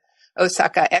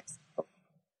 Osaka Expo,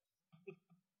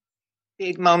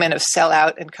 big moment of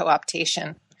sellout and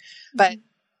co-optation. But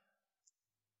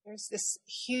there's this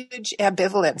huge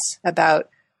ambivalence about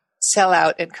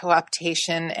sellout and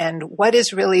co-optation, and what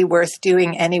is really worth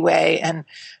doing anyway, and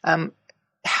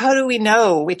how do we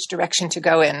know which direction to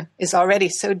go in, is already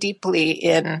so deeply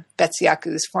in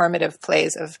Betsiaku's formative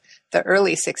plays of the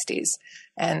early 60s.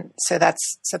 And so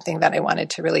that's something that I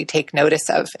wanted to really take notice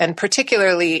of, and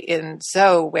particularly in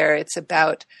Zo, where it's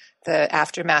about the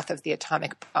aftermath of the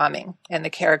atomic bombing. And the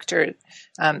character,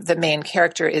 the main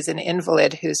character, is an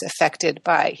invalid who's affected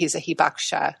by, he's a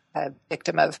hibakusha, a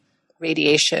victim of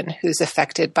radiation, who's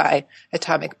affected by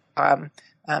atomic bomb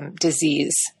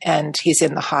disease, and he's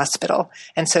in the hospital.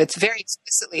 And so it's very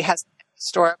explicitly has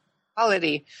historical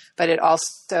quality, but it's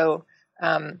also,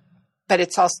 and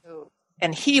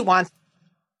he wants to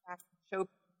show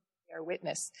their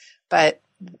witness, but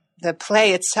the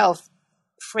play itself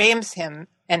frames him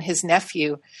and his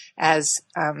nephew as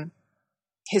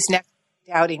his nephew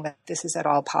doubting that this is at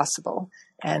all possible,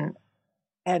 and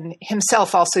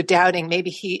himself also doubting maybe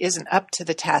he isn't up to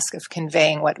the task of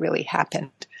conveying what really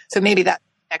happened. So maybe that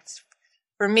connects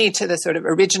for me to the sort of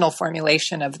original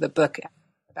formulation of the book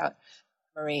about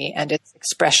memory and its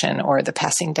expression, or the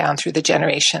passing down through the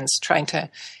generations, trying to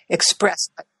express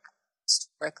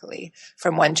historically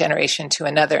from one generation to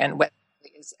another, and what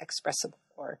is expressible,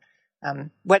 or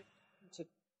what to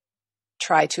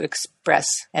try to express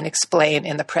and explain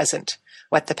in the present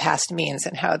what the past means,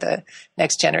 and how the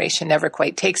next generation never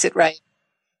quite takes it right.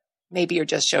 Maybe you're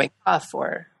just showing off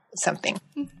or something.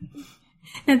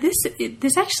 Now,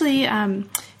 this actually,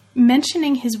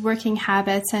 mentioning his working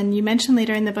habits, and you mentioned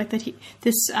later in the book that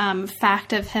this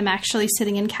fact of him actually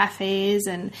sitting in cafes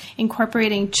and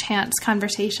incorporating chance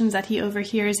conversations that he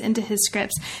overhears into his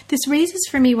scripts. This raises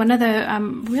for me one of the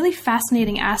really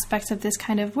fascinating aspects of this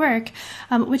kind of work,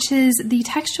 which is the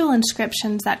textual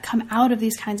inscriptions that come out of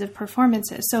these kinds of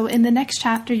performances. So in the next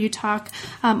chapter, you talk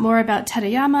more about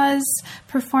Terayama's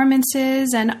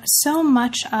performances, and so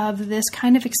much of this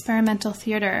kind of experimental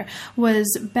theater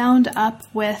was bound up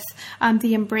with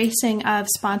the embracing of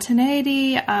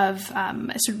spontaneity, of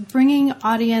sort of bringing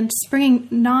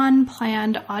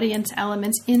non-planned audience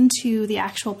elements into the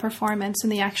actual performance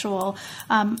and the actual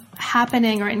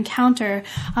happening or encounter.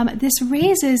 This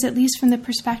raises, at least from the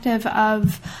perspective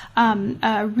of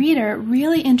a reader,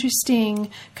 really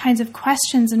interesting kinds of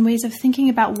questions and ways of thinking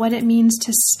about what it means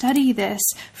to study this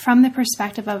from the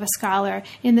perspective of a scholar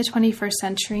in the 21st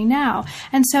century now.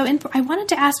 And so I wanted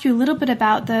to ask you a little bit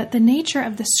about the nature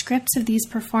of the scripts of these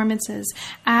performances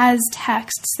as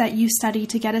texts that you study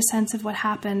to get a sense of what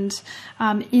happened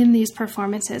in these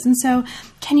performances. And so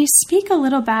can you speak a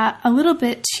little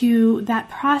bit to that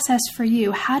process for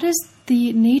you? How does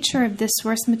the nature of this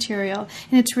source material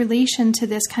and its relation to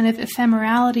this kind of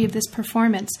ephemerality of this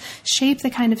performance shape the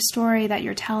kind of story that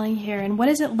you're telling here? And what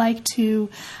is it like to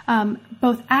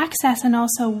both access and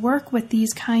also work with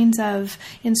these kinds of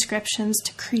inscriptions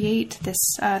to create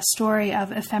this story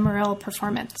of ephemeral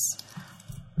performance?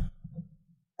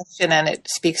 And it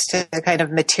speaks to the kind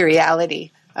of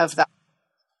materiality of the,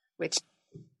 which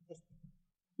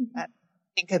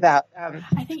think about.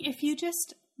 I think if you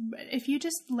just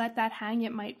let that hang,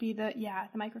 it might be the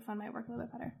microphone might work a little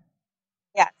bit better.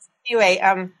 Yes. Anyway,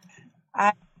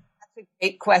 that's a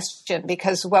great question,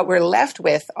 because what we're left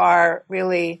with are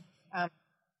really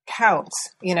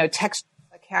accounts, textual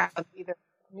accounts, either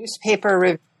newspaper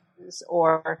reviews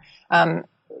or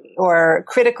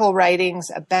critical writings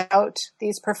about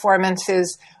these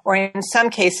performances, or in some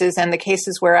cases, and the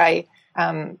cases where I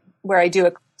do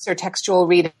a or textual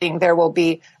reading, there will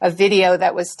be a video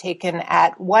that was taken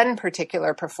at one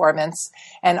particular performance,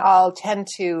 and I'll tend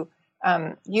to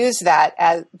use that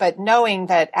but knowing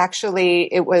that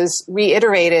actually it was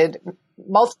reiterated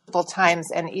multiple times,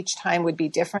 and each time would be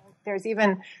different. There's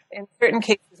even, in certain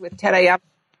cases with Terayama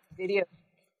video,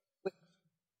 which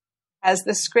has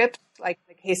the script, like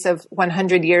the case of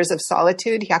 100 Years of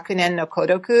Solitude, Hyakunen no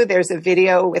Kodoku, there's a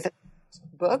video with a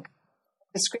book.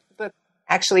 The script book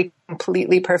actually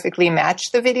completely perfectly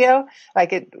matched the video,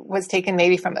 like it was taken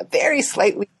maybe from a very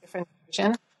slightly different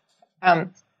version.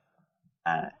 And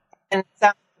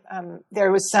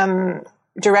there was some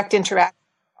direct interaction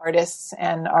with artists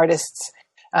and artists'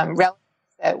 relatives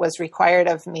that was required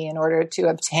of me in order to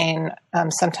obtain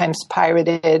sometimes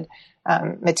pirated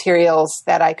materials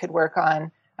that I could work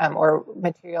on, or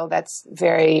material that's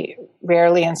very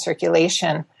rarely in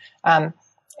circulation.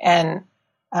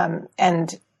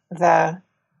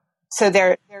 So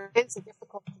there is a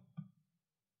difficulty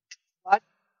for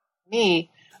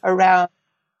me around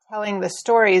telling the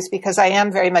stories, because I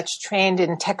am very much trained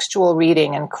in textual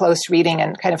reading and close reading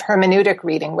and kind of hermeneutic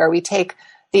reading, where we take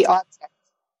the object,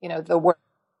 the work,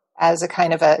 as a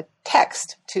kind of a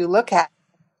text to look at.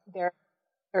 There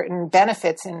certain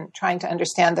benefits in trying to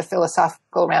understand the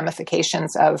philosophical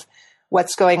ramifications of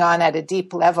what's going on at a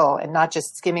deep level and not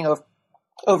just skimming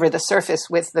over the surface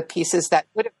with the pieces that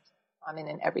would have been common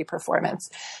in every performance.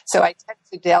 So I tend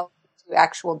to delve into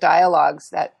actual dialogues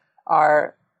that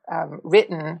are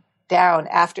written down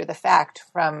after the fact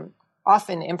from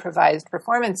often improvised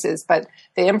performances, but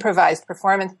the improvised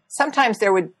performance, sometimes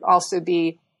there would also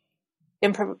be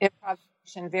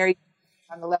improvisation very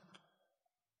on the level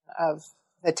of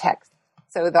the text.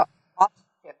 So the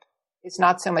authorship is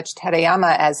not so much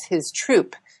Terayama as his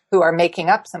troupe who are making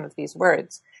up some of these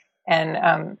words.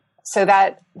 And so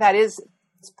that is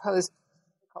posed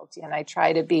difficulty, and I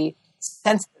try to be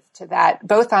sensitive to that,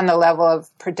 both on the level of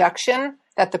production,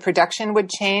 that the production would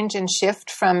change and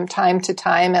shift from time to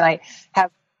time. And I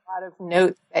have a lot of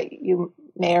notes that you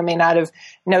may or may not have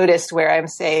noticed where I'm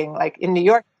saying, like, in New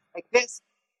York, like this,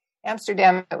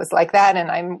 Amsterdam, it was like that,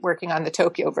 and I'm working on the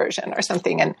Tokyo version or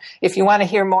something. And if you want to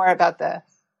hear more about the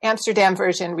Amsterdam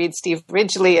version, read Steve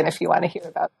Ridgely. And if you want to hear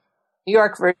about New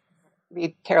York version,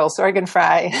 read Carol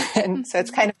Sorgenfrey. And so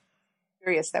it's kind of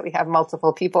curious that we have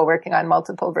multiple people working on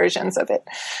multiple versions of it,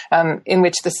 in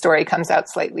which the story comes out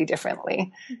slightly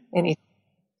differently in each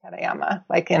Terayama,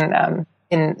 like in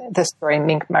the story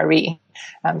Mink Marie,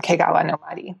 Kegawa no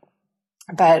Mari.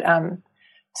 But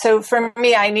so for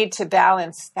me, I need to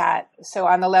balance that. So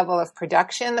on the level of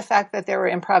production, the fact that there were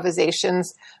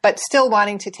improvisations, but still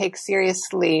wanting to take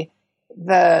seriously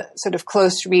the sort of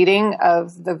close reading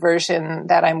of the version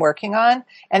that I'm working on.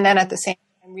 And then at the same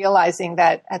time, realizing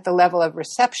that at the level of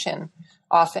reception,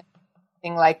 often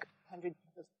something like 100 Years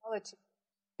of Solitude,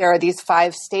 there are these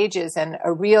 5 stages, and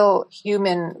a real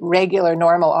human, regular,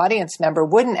 normal audience member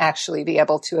wouldn't actually be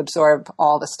able to absorb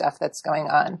all the stuff that's going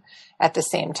on at the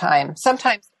same time.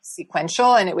 Sometimes it's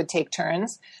sequential and it would take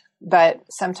turns, but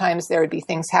sometimes there would be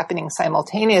things happening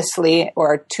simultaneously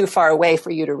or too far away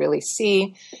for you to really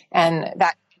see. And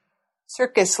that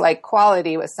circus-like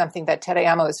quality was something that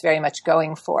Terayama was very much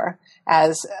going for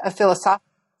as a philosophical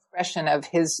expression of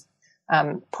his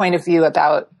point of view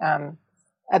about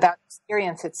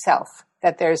experience itself,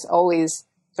 that there's always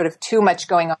sort of too much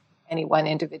going on for any one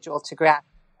individual to grasp.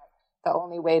 The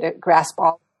only way to grasp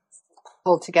all is to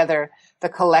pull together the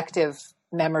collective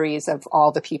memories of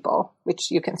all the people, which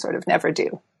you can sort of never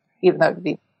do, even though it would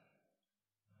be.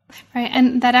 Right.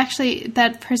 And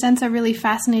that presents a really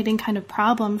fascinating kind of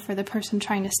problem for the person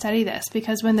trying to study this,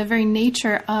 because when the very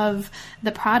nature of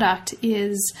the product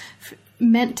is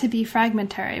meant to be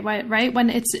fragmentary, right? When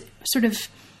it's sort of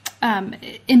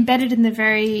embedded in the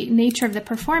very nature of the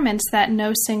performance that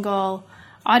no single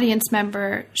audience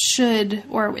member should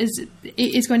or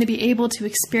is going to be able to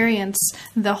experience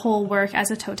the whole work as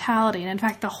a totality. And in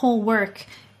fact, the whole work,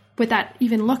 what that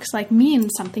even looks like, means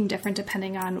something different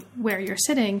depending on where you're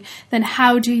sitting. Then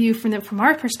how do you, from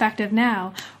our perspective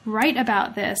now, write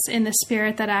about this in the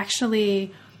spirit that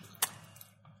actually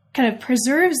kind of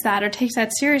preserves that or takes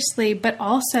that seriously, but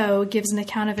also gives an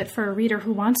account of it for a reader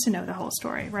who wants to know the whole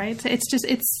story, right? So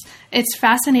it's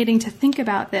fascinating to think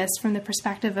about this from the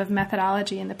perspective of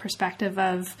methodology and the perspective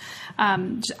of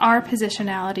our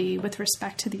positionality with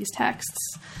respect to these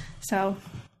texts. So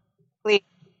a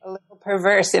little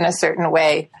perverse in a certain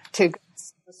way to go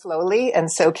so slowly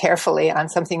and so carefully on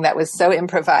something that was so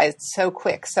improvised, so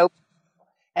quick,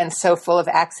 and so full of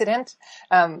accident.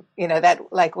 That,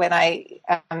 like, when I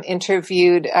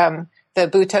interviewed the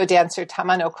Buto dancer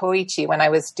Tamano Koichi, when I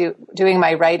was doing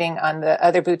my writing on the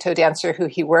other Buto dancer who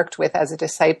he worked with as a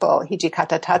disciple,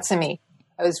 Hijikata Tatsumi,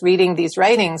 I was reading these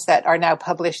writings that are now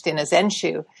published in a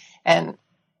Zenshu, and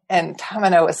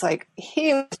Tamano was like,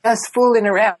 he was just fooling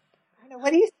around. I know,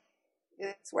 what do you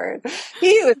think this word?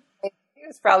 He was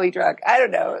probably drunk. I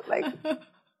don't know. Like,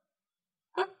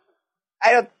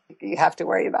 I don't think you have to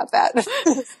worry about that.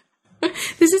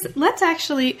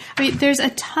 There's a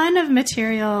ton of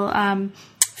material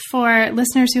for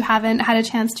listeners who haven't had a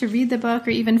chance to read the book,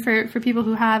 or even for people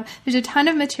who have. There's a ton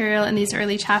of material in these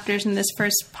early chapters in this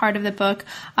first part of the book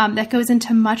that goes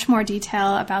into much more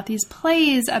detail about these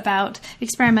plays, about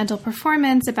experimental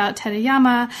performance, about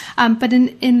Terayama. But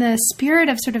in the spirit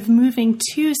of sort of moving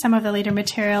to some of the later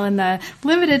material in the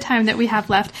limited time that we have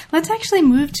left, let's actually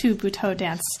move to Buto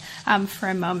dance for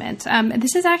a moment.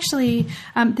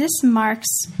 This marks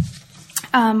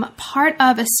part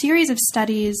of a series of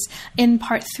studies in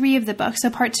part 3 of the book. So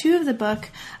part 2 of the book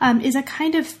is a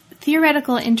kind of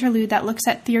theoretical interlude that looks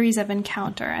at theories of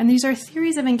encounter. And these are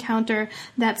theories of encounter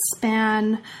that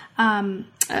span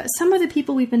some of the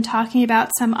people we've been talking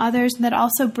about, some others that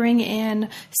also bring in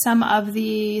some of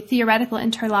the theoretical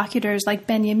interlocutors like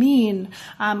Benjamin,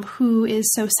 who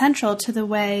is so central to the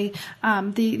way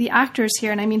the actors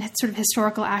here, and I mean sort of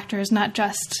historical actors, not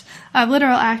just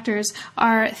literal actors,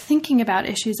 are thinking about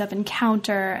issues of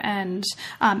encounter and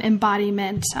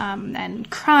embodiment and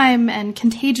crime and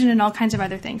contagion and all kinds of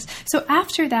other things. So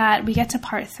after that, we get to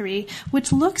part 3,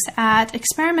 which looks at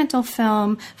experimental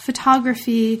film,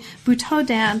 photography, Butoh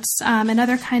dance, and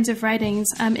other kinds of writings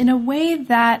in a way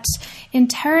that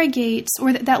interrogates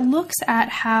or that looks at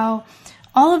how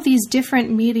all of these different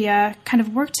media kind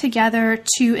of work together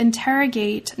to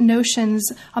interrogate notions,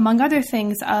 among other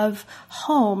things, of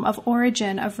home, of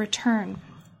origin, of return.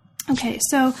 Okay,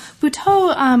 so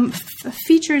Butoh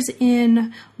features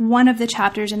in one of the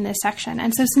chapters in this section.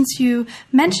 And so since you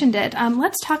mentioned it,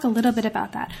 let's talk a little bit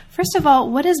about that. First of all,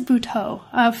 what is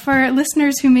Butoh? For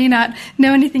listeners who may not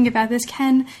know anything about this,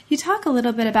 can you talk a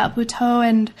little bit about Butoh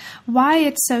and why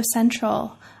it's so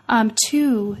central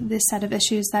to this set of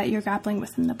issues that you're grappling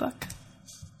with in the book?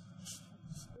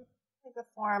 It's a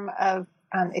form of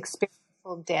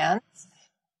experimental dance.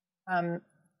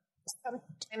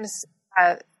 Sometimes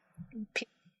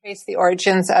people trace the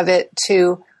origins of it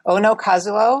to Ono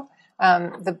Kazuo,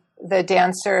 the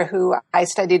dancer who I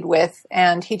studied with,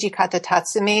 and Hijikata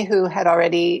Tatsumi, who had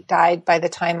already died by the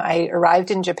time I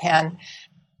arrived in Japan.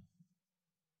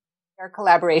 Their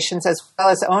collaborations, as well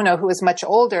as Ono, who was much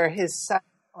older, his son,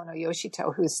 Ono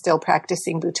Yoshito, who's still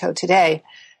practicing Butoh today.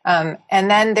 And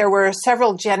then there were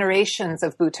several generations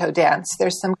of Butoh dance.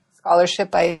 There's some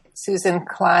scholarship by Susan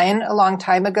Klein a long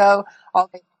time ago, all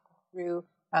the way through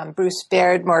Bruce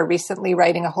Baird, more recently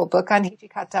writing a whole book on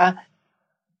Hijikata,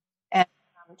 and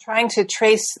trying to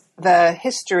trace the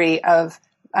history of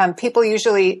people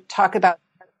usually talk about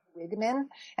Wigman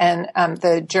and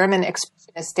the German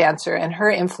expressionist dancer and her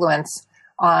influence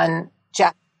on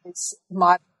Japanese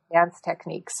modern dance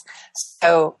techniques.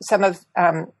 So some of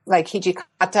like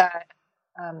Hijikata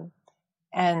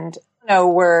and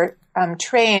were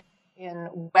trained in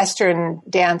Western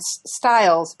dance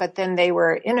styles, but then they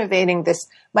were innovating this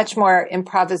much more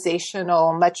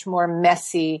improvisational, much more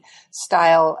messy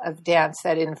style of dance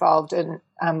that involved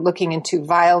looking into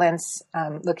violence,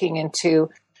 looking into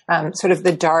sort of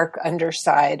the dark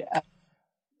underside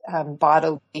of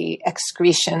bodily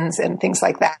excretions and things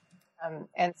like that.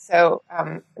 And so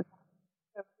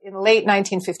in late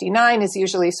 1959 is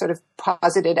usually sort of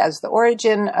posited as the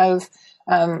origin of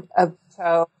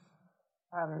Butoh.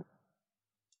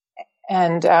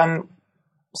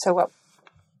 So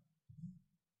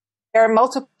there are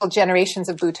multiple generations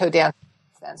of Butoh dance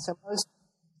then. So most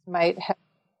might have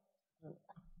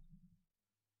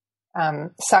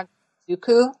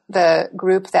Sanjuku, the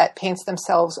group that paints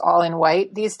themselves all in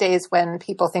white. These days when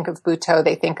people think of Butoh,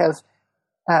 they think of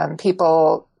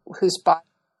people whose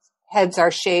heads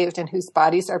are shaved and whose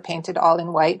bodies are painted all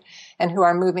in white and who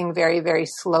are moving very, very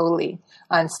slowly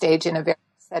on stage in a very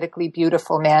aesthetically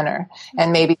beautiful manner.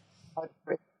 And maybe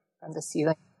from the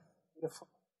ceiling, beautiful,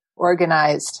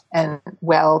 organized and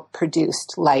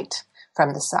well-produced light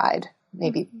from the side,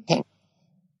 maybe pink.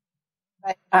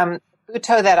 But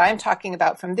Butoh that I'm talking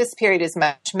about from this period is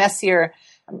much messier,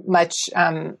 much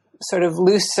sort of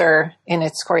looser in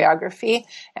its choreography.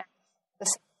 And at the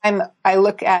same time, I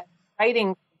look at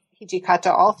writing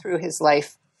Hijikata all through his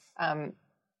life,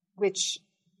 which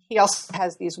he also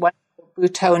has these wonderful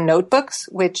Butoh notebooks,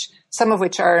 some of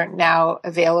which are now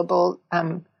available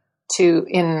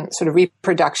in sort of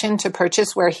reproduction to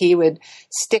purchase, where he would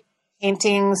stick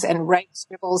paintings and write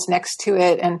scribbles next to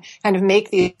it and kind of make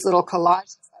these little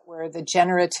collages that were the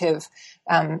generative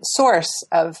source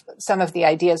of some of the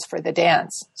ideas for the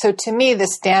dance. So to me,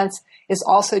 this dance is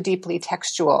also deeply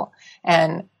textual,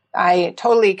 and I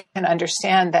totally can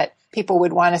understand that people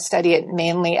would want to study it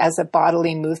mainly as a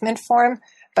bodily movement form.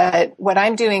 But what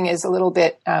I'm doing is a little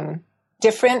bit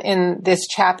different in this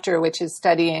chapter, which is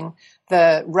studying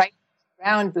the right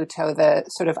around Butoh, the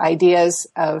sort of ideas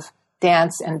of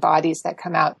dance and bodies that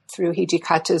come out through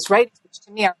Hijikata's writings, which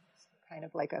to me are kind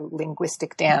of like a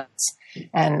linguistic dance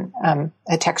and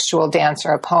a textual dance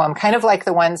or a poem, kind of like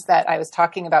the ones that I was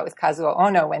talking about with Kazuo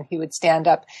Ono. When he would stand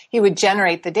up, he would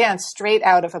generate the dance straight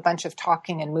out of a bunch of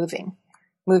talking and moving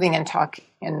and talking,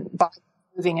 and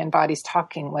moving and bodies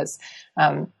talking was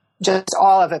just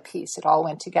all of a piece. It all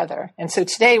went together. And so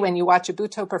today, when you watch a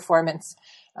Butoh performance,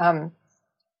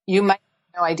 you might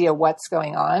have no idea what's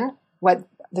going on, what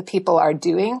the people are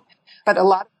doing. But a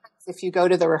lot of times, if you go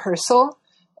to the rehearsal,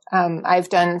 I've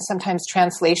done sometimes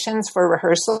translations for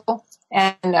rehearsal,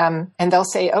 and they'll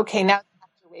say, okay, now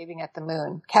cats are waving at the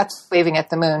moon. Cats waving at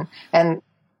the moon. And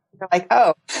You're like,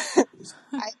 oh,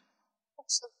 I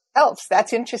helps.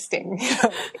 That's interesting.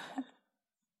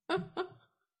 And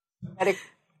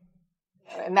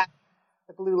that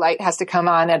the blue light has to come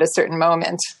on at a certain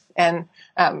moment, and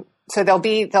so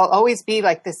there'll always be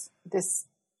like this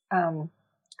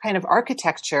kind of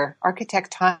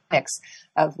architectonics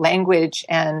of language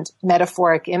and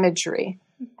metaphoric imagery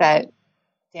that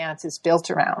dance is built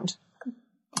around.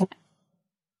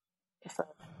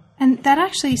 And that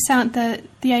actually the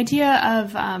idea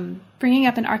of bringing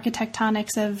up an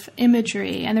architectonics of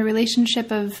imagery and the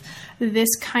relationship of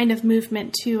this kind of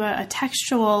movement to a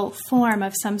textual form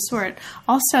of some sort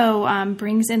also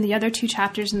brings in the other two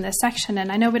chapters in this section.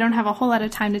 And I know we don't have a whole lot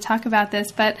of time to talk about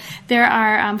this, but there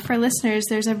are, for listeners,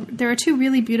 there are two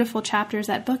really beautiful chapters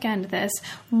that bookend this.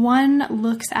 One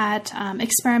looks at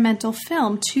experimental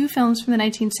film, two films from the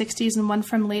 1960s and one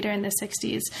from later in the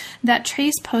 60s, that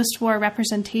trace post-war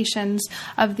representations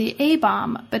of the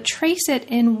A-bomb, but trace it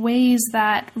in ways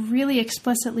that really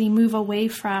explicitly move away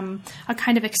from a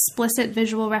kind of explicit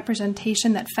visual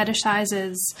representation that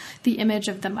fetishizes the image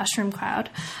of the mushroom cloud.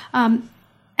 And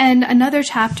another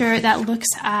chapter that looks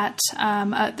at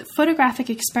photographic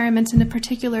experiments in a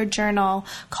particular journal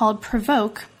called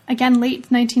Provoke, again, late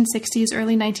 1960s,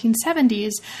 early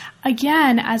 1970s,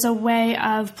 again, as a way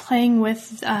of playing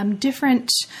with different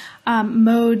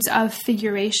modes of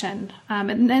figuration,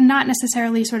 and not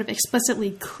necessarily sort of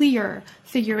explicitly clear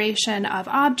figuration of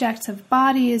objects, of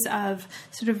bodies, of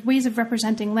sort of ways of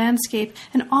representing landscape.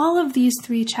 And all of these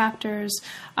three chapters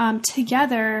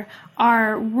together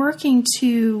are working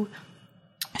to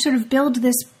sort of build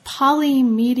this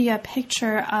polymedia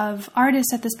picture of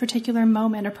artists at this particular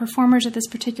moment or performers at this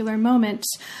particular moment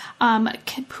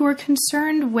who are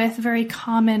concerned with very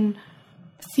common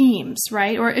themes,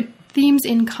 right? Or themes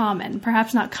in common,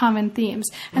 perhaps not common themes.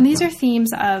 And these are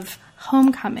themes of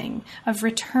homecoming, of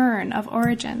return, of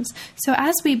origins. So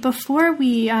before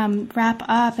we wrap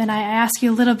up and I ask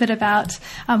you a little bit about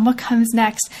what comes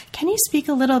next, can you speak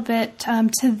a little bit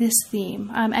to this theme?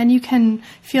 And you can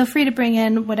feel free to bring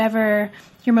in whatever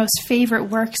your most favorite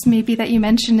works maybe that you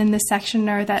mentioned in this section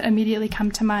or that immediately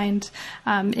come to mind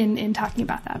in talking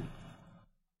about that.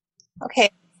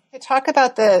 Okay. To talk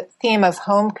about the theme of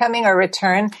homecoming or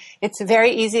return, it's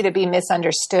very easy to be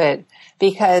misunderstood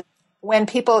because when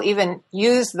people even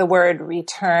use the word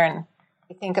return,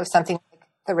 they think of something like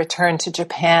the return to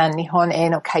Japan, Nihon e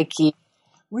no Kaiki.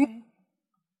 Really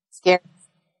scary.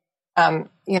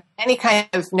 Any kind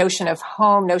of notion of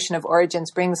home, notion of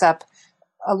origins brings up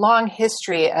a long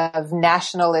history of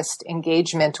nationalist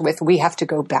engagement with we have to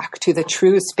go back to the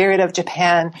true spirit of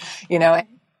Japan,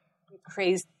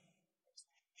 crazy.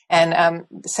 And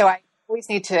so I always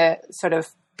need to sort of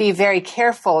be very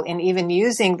careful in even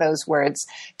using those words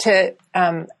to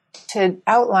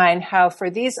outline how for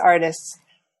these artists,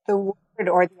 the word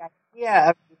or the idea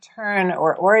of return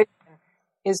or origin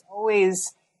is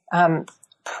always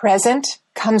present,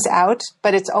 comes out,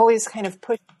 but it's always kind of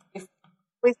pushed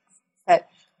that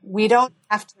we don't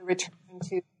have to return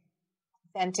to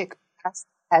authentic past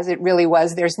as it really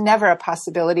was. There's never a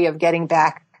possibility of getting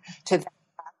back to that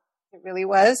it really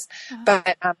was,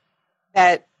 but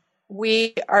that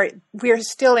we are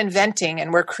still inventing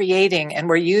and we're creating and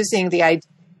we're using the idea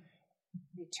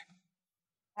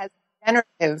as a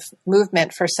generative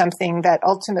movement for something that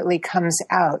ultimately comes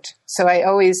out. So I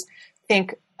always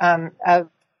think of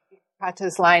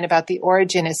Kata's line about the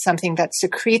origin is something that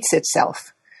secretes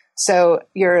itself. So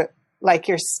you're like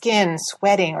your skin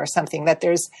sweating or something, that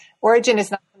there's origin is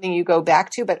not something you go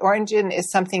back to, but origin is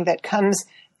something that comes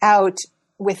out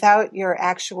without your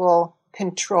actual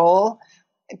control.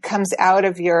 It comes out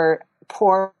of your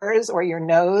pores or your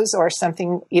nose or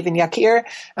something even yuckier,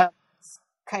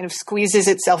 kind of squeezes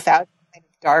itself out, kind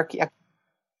of dark, yucky,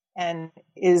 and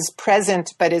is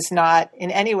present, but is not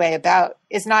in any way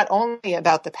is not only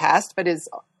about the past, but is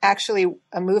actually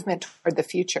a movement toward the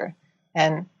future.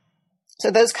 And so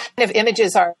those kind of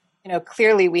images are,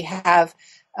 clearly we have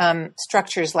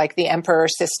structures like the emperor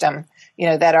system,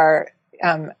 that are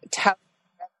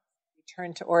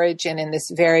return to origin in this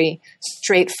very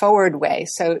straightforward way.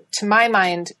 So to my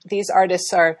mind, these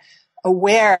artists are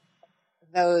aware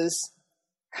of those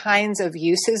kinds of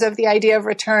uses of the idea of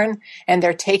return, and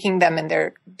they're taking them and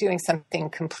they're doing something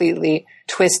completely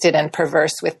twisted and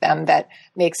perverse with them that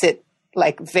makes it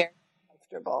like very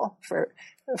comfortable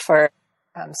for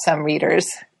some readers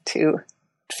to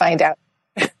find out.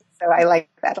 So I like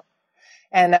that.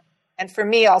 And for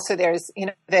me also there's,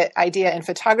 the idea in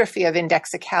photography of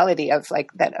indexicality of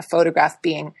like that a photograph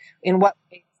being in what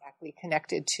way exactly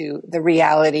connected to the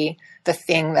reality, the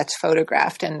thing that's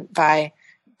photographed. And by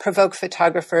provoke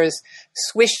photographers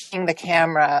swishing the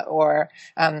camera, or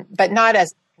but not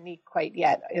as a technique quite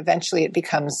yet. Eventually, it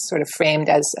becomes sort of framed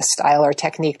as a style or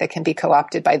technique that can be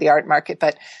co-opted by the art market.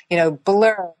 But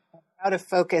blur, out of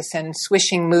focus, and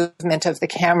swishing movement of the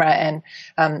camera, and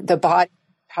the body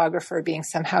photographer being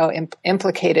somehow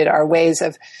implicated are ways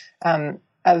of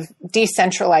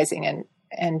decentralizing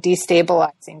and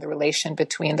destabilizing the relation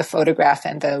between the photograph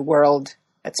and the world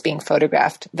that's being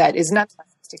photographed, that is not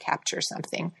to capture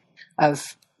something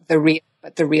of the real,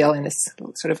 but the real in this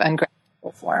sort of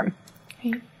ungraspable form.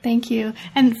 Great. Thank you.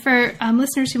 And for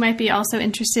listeners who might be also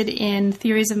interested in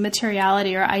theories of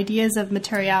materiality or ideas of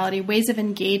materiality, ways of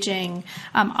engaging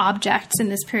objects in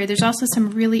this period, there's also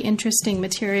some really interesting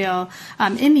material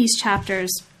in these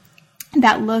chapters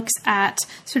that looks at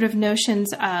sort of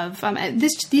notions of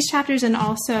these chapters, and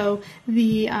also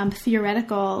the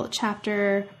theoretical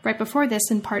chapter right before this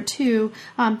in part 2,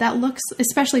 that looks,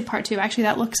 especially part 2, actually,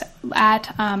 that looks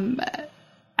at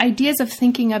ideas of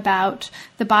thinking about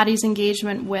the body's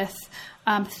engagement with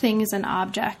things and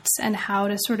objects, and how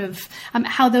to sort of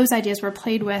how those ideas were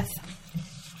played with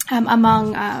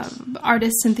among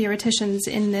artists and theoreticians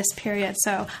in this period.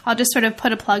 So I'll just sort of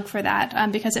put a plug for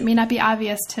that because it may not be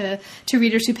obvious to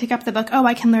readers who pick up the book, oh,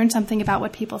 I can learn something about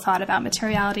what people thought about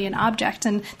materiality and object,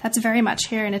 and that's very much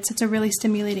here, and it's a really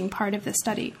stimulating part of the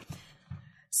study.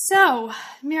 So,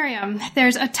 Miriam,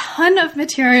 there's a ton of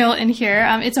material in here.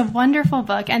 It's a wonderful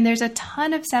book, and there's a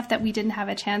ton of stuff that we didn't have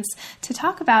a chance to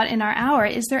talk about in our hour.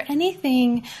 Is there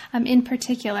anything in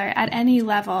particular at any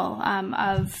level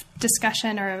of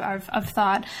discussion or of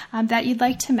thought that you'd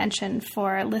like to mention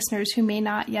for listeners who may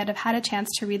not yet have had a chance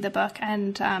to read the book,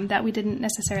 and that we didn't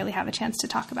necessarily have a chance to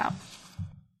talk about?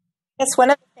 Yes, one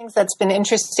of the things that's been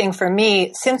interesting for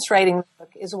me since writing the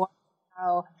book is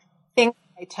how things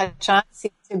I touch on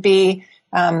seem to be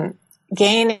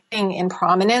gaining in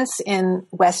prominence in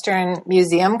Western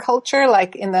museum culture.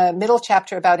 Like in the middle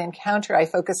chapter about Encounter, I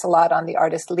focus a lot on the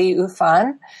artist Li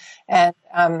Yufan. And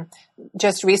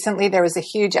just recently there was a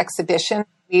huge exhibition,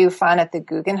 Li Yufan at the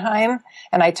Guggenheim,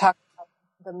 and I talked about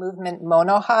the movement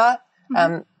Monoha,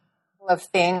 of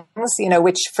things,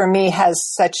 which for me has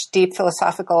such deep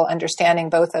philosophical understanding,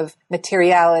 both of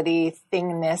materiality,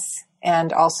 thingness,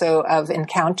 and also of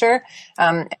encounter.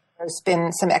 There's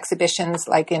been some exhibitions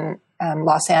like in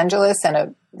Los Angeles, and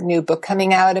a new book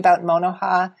coming out about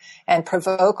Monoha. And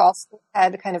Provoke also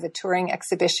had kind of a touring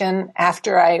exhibition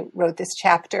after I wrote this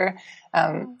chapter.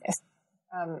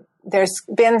 There's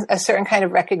been a certain kind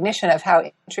of recognition of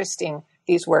how interesting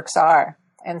these works are.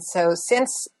 And so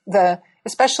since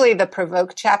especially the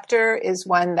Provoke chapter is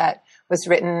one that was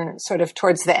written sort of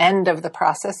towards the end of the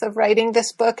process of writing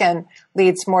this book and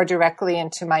leads more directly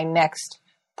into my next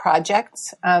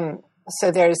projects.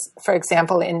 So there's, for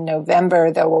example, in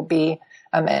November, there will be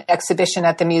an exhibition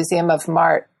at the Museum of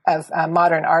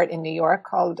Modern Art in New York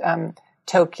called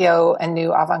Tokyo, a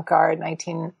New Avant-Garde,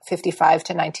 1955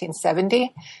 to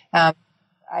 1970.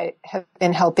 I have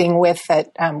been helping with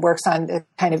that works on the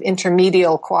kind of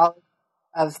intermedial quality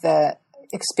of the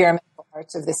experimental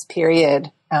arts of this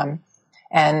period. And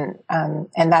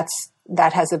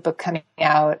that has a book coming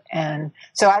out. And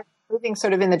so I'm moving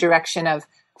sort of in the direction of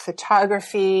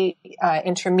photography,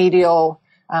 intermedial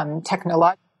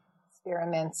technological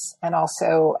experiments, and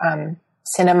also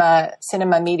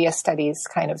cinema media studies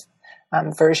kind of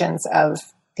versions of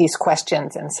these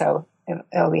questions. And so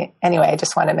it'll be, anyway, I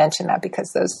just want to mention that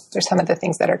because those are some of the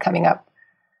things that are coming up.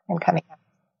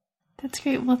 That's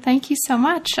great. Well, thank you so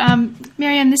much.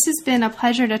 Miriam, this has been a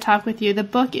pleasure to talk with you. The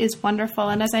book is wonderful.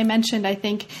 And as I mentioned, I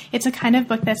think it's a kind of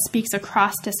book that speaks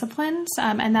across disciplines,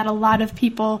 and that a lot of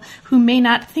people who may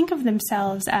not think of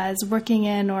themselves as working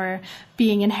in or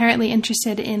being inherently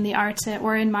interested in the arts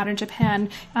or in modern Japan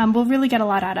will really get a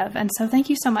lot out of. And so thank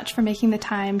you so much for making the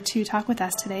time to talk with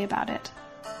us today about it.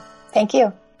 Thank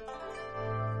you.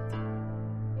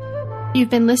 You've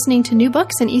been listening to New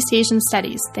Books in East Asian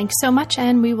Studies. Thanks so much,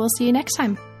 and we will see you next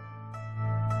time.